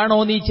വേണ്ടിയാണോ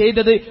നീ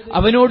ചെയ്തത്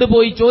അവനോട്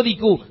പോയി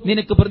ചോദിക്കൂ,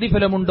 നിനക്ക്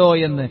പ്രതിഫലമുണ്ടോ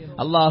എന്ന്.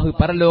 അള്ളാഹു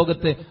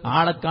പരലോകത്ത്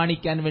ആളെ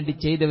കാണിക്കാൻ വേണ്ടി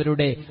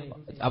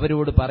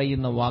അവരോട്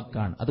പറയുന്ന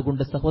വാക്കാണ്.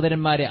 അതുകൊണ്ട്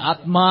സഹോദരന്മാരെ,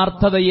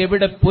 ആത്മാർത്ഥത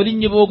എവിടെ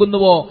പൊലിഞ്ഞു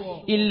പോകുന്നുവോ,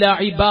 ഇല്ലാ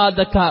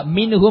ഇബാദക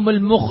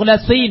മിൻഹുമുൽ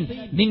മുഖ്ലസീൻ,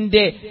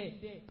 നിന്റെ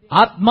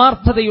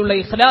ആത്മാർത്ഥതയുള്ള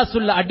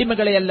ഇഖ്ലാസുള്ള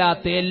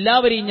അടിമകളെയല്ലാത്ത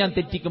എല്ലാവരെയും ഞാൻ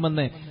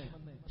തെറ്റിക്കുമെന്ന്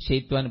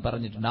ശൈത്വാൻ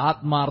പറഞ്ഞിട്ടുണ്ട്.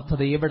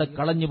 ആത്മാർത്ഥത എവിടെ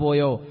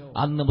കളഞ്ഞുപോയോ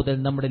അന്ന് മുതൽ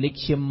നമ്മുടെ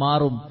ലക്ഷ്യം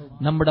മാറും,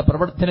 നമ്മുടെ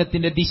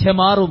പ്രവർത്തനത്തിന്റെ ദിശ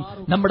മാറും,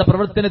 നമ്മുടെ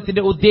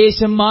പ്രവർത്തനത്തിന്റെ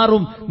ഉദ്ദേശം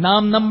മാറും.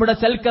 നാം നമ്മുടെ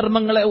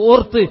സൽക്കർമ്മങ്ങളെ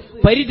ഓർത്ത്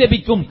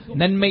പരിതപിക്കും.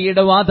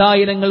 നന്മയുടെ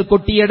വാതായനങ്ങൾ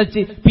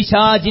കൊട്ടിയടച്ച്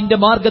പിശാചിന്റെ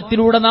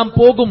മാർഗത്തിലൂടെ നാം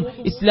പോകും.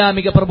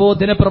 ഇസ്ലാമിക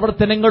പ്രബോധന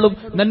പ്രവർത്തനങ്ങളും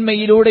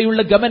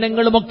നന്മയിലൂടെയുള്ള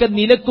ഗമനങ്ങളുമൊക്കെ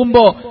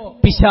നിലക്കുമ്പോ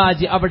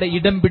പിശാച് അവിടെ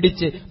ഇടം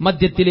പിടിച്ച്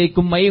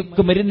മദ്യത്തിലേക്കും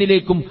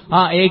മയക്കുമരുന്നിലേക്കും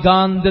ആ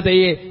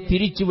ഏകാന്തതയെ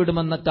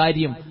തിരിച്ചുവിടുമെന്ന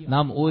കാര്യം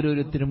നാം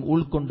ഓരോരുത്തരും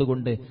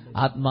ഉൾക്കൊണ്ടുകൊണ്ട്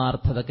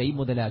ആത്മാർത്ഥത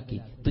കൈമുതലാക്കി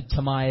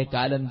തുച്ഛമായ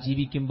കാലം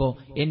ജീവിക്കുമ്പോ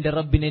എന്റെ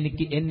റബ്ബിന്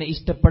എന്നെ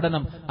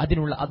ഇഷ്ടപ്പെടണം,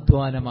 അതിനുള്ള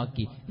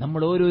അധ്വാനമാക്കി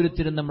നമ്മൾ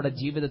ഓരോരുത്തരും നമ്മുടെ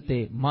ജീവിതത്തെ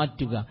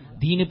മാറ്റുക.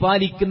 ദീന്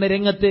പാലിക്കുന്ന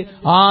രംഗത്ത്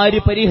ആര്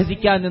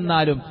പരിഹസിക്കാൻ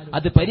നിന്നാലും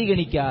അത്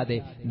പരിഗണിക്കാതെ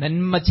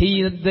നന്മ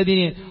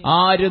ചെയ്യുന്നതിന്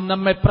ആരും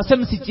നമ്മെ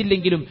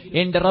പ്രശംസിച്ചില്ലെങ്കിലും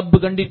എന്റെ റബ്ബ്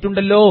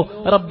കണ്ടിട്ടുണ്ടല്ലോ,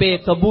 റബ്ബെ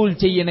കബൂൽ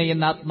ചെയ്യണേ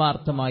എന്ന്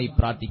ആത്മാർത്ഥമായി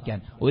പ്രാർത്ഥിക്കാൻ.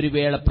 ഒരു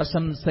വേള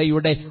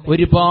പ്രശംസയുടെ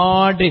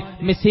ഒരുപാട്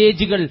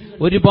മെസ്സേജുകൾ,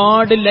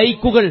 ഒരുപാട്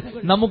ലൈക്കുകൾ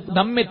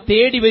നമ്മെ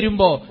തേടി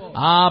വരുമ്പോ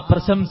ആ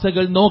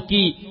പ്രശംസകൾ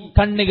നോക്കി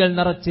കണ്ണുകൾ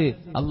നിറച്ച്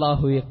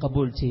അല്ലാഹുവെ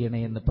കബൂൽ ചെയ്യണേ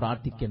എന്ന്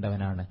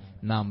പ്രാർത്ഥിക്കേണ്ടവനാണ്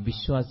നാം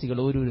വിശ്വാസികൾ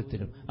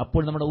ഓരോരുത്തരും.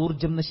 അപ്പോൾ നമ്മുടെ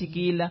ഊർജ്ജം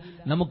നശിക്കുകയില്ല,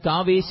 നമുക്ക്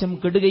ആവേശം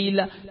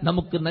കെടുകയില്ല,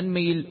 നമുക്ക്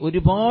നന്മയിൽ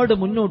ഒരുപാട്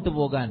മുന്നോട്ട്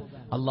പോകാൻ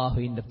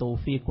അള്ളാഹുവിന്റെ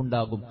തൗഫീഖ്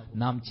ഉണ്ടാകും.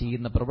 നാം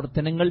ചെയ്യുന്ന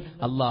പ്രവർത്തനങ്ങൾ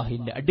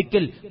അള്ളാഹുവിന്റെ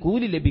അടുക്കൽ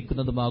കൂലി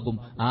ലഭിക്കുന്നതുമാകും.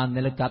 ആ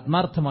നിലക്ക്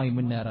ആത്മാർത്ഥമായി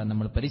മുന്നേറാൻ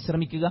നമ്മൾ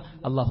പരിശ്രമിക്കുക.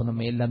 അള്ളാഹു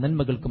നമ്മെ എല്ലാ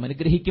നന്മകൾക്കും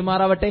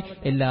അനുഗ്രഹിക്കുമാറാവട്ടെ.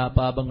 എല്ലാ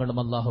പാപങ്ങളും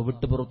അള്ളാഹു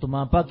വിട്ടുപുറത്തു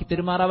മാപ്പാക്കി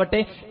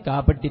തരുമാറാവട്ടെ.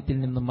 കാപട്യത്തിൽ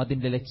നിന്നും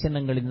അതിന്റെ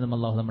ലക്ഷണങ്ങളിൽ നിന്നും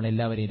അള്ളാഹു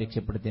നമ്മളെല്ലാവരെയും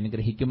രക്ഷപ്പെടുത്തി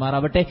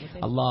അനുഗ്രഹിക്കുമാറാവട്ടെ.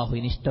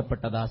 അള്ളാഹുവിന്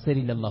ഇഷ്ടപ്പെട്ടത്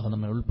അസരിൽ അള്ളാഹു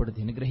നമ്മെ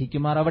ഉൾപ്പെടുത്തി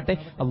അനുഗ്രഹിക്കുമാറാവട്ടെ.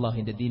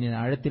 അള്ളാഹുവിന്റെ ദീനിനെ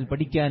ആഴത്തിൽ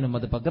പഠിക്കാനും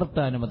അത്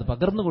പകർത്താനും അത്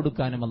പകർന്നു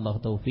കൊടുക്കാനും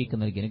അള്ളാഹു തൗഫീഖ്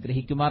നൽകി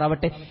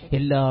അനുഗ്രഹിക്കുമാറാവട്ടെ.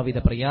 എല്ലാവിധ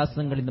പ്രയാസങ്ങളിൽ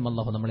നിന്നും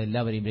അള്ളാഹു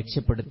നമ്മളെല്ലാവരെയും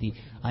രക്ഷപ്പെടുത്തി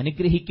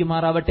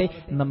അനുഗ്രഹിക്കുമാറാവട്ടെ.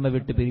 നമ്മെ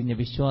വിട്ടു പിരിഞ്ഞ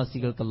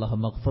വിശ്വാസികൾക്ക് അള്ളാഹു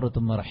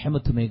മഗ്ഫിറത്തും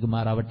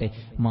റഹ്മത്തുമേകുമാറാവട്ടെ.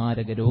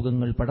 മാരക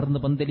രോഗങ്ങൾ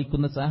പടർന്നു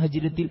പന്തലിക്കുന്ന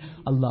സാഹചര്യത്തിൽ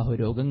അള്ളാഹു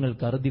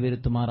രോഗങ്ങൾക്ക് അറുതി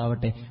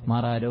വരുത്തുമാറാവട്ടെ.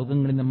 മാറാ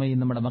രോഗങ്ങളിൽ നമ്മയും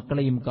നമ്മുടെ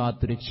മക്കളെയും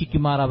കാത്തു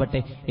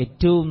രക്ഷിക്കുമാറാവട്ടെ.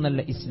 ഏറ്റവും നല്ല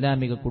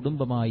ഇസ്ലാമിക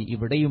കുടുംബമായി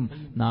ഇവിടെയും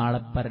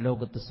നാളെ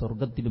പരലോകത്ത്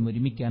സ്വർഗത്തിലും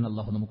ഒരുമിക്കാൻ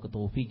അള്ളാഹു നമുക്ക്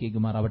തൗഫീഖ്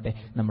ഏകുമാറാവട്ടെ.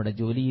 നമ്മുടെ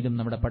ജോലിയിലും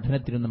നമ്മുടെ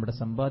പഠനത്തിലും നമ്മുടെ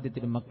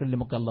സമ്പാദ്യത്തിലും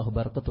മക്കളിലുമൊക്കെ അള്ളാഹു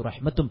ബർക്കത്തും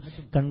റഹ്മത്തും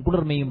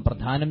കൺകുളിർമയും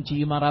പ്രദാനം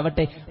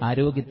ചെയ്യുമാറാവട്ടെ.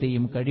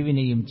 ആരോഗ്യത്തെയും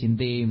കഴിവിനെയും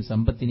ചിന്തയെയും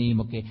സമ്പത്തിനെയും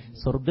ഒക്കെ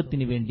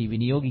സ്വർഗത്തിന് വേണ്ടി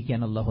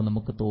വിനിയോഗിക്കാൻ അള്ളാഹു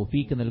നമുക്ക്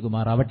തൗഫീഖ്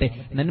നൽകുമാറാവട്ടെ.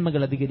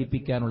 നന്മകൾ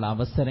അധികരിപ്പിക്കാനുള്ള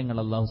അവസരങ്ങൾ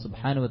അള്ളാഹു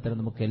സുബ്ഹാനഹു വ തആല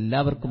നമുക്ക്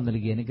എല്ലാവർക്കും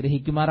നൽകി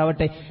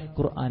അനുഗ്രഹിക്കുമാറാവട്ടെ.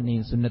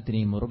 ഖുർആനെയും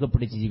സുന്നത്തിനെയും മുറുകെ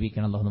പിടിച്ച്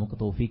ജീവിക്കാൻ അള്ളാഹു നമുക്ക്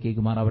തൗഫീഖ്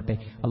ഏകുമാറാവട്ടെ.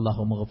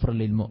 അല്ലാഹു മഗ്ഫിർ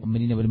ലിൽ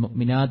മുഅ്മിനീന വൽ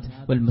മുഅ്മിനാത്ത്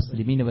വൽ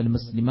മുസ്ലിമീന വൽ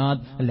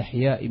മുസ്ലിമാത്ത് അൽ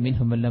അഹ്യാഇ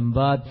മിൻഹും വൽ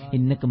അംവാത്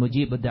ഇന്നക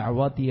മുജീബു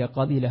ദഅവാതി യാ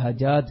ഖാദിൽ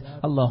ഹജാത്.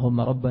 اللهم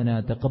ربنا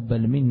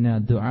تقبل منا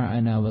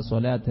دعاءنا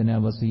وصلاتنا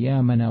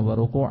وصيامنا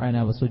وركوعنا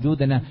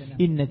وسجودنا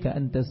إنك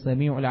أنت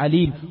السميع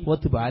العليم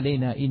وتب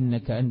علينا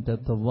إنك أنت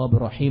التواب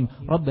الرحيم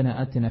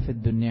ربنا آتنا في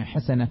الدنيا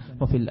حسنة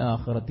وفي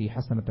الآخرة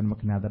حسنة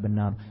وقنا عذاب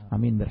النار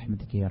آمين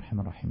برحمتك يا أرحم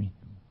الراحمين.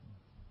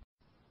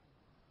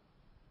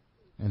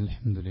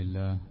 الحمد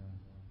لله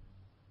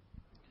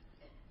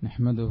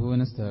نحمده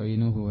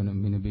ونستعينه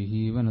ونؤمن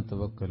به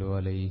ونتوكل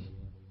عليه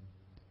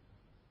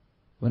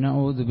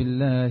ونعوذ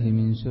بالله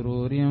من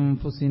شرور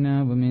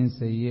أنفسنا ومن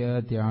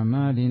سيئات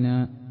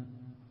أعمالنا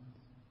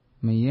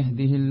من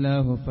يهده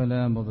الله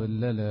فلا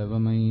مضل له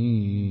ومن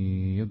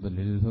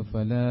يضلله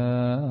فلا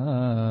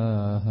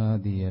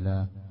هادي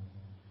له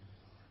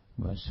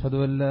وأشهد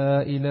أن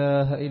لا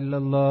إله إلا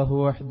الله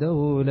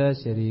وحده لا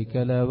شريك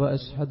له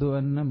وأشهد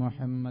أن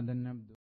محمدا عبده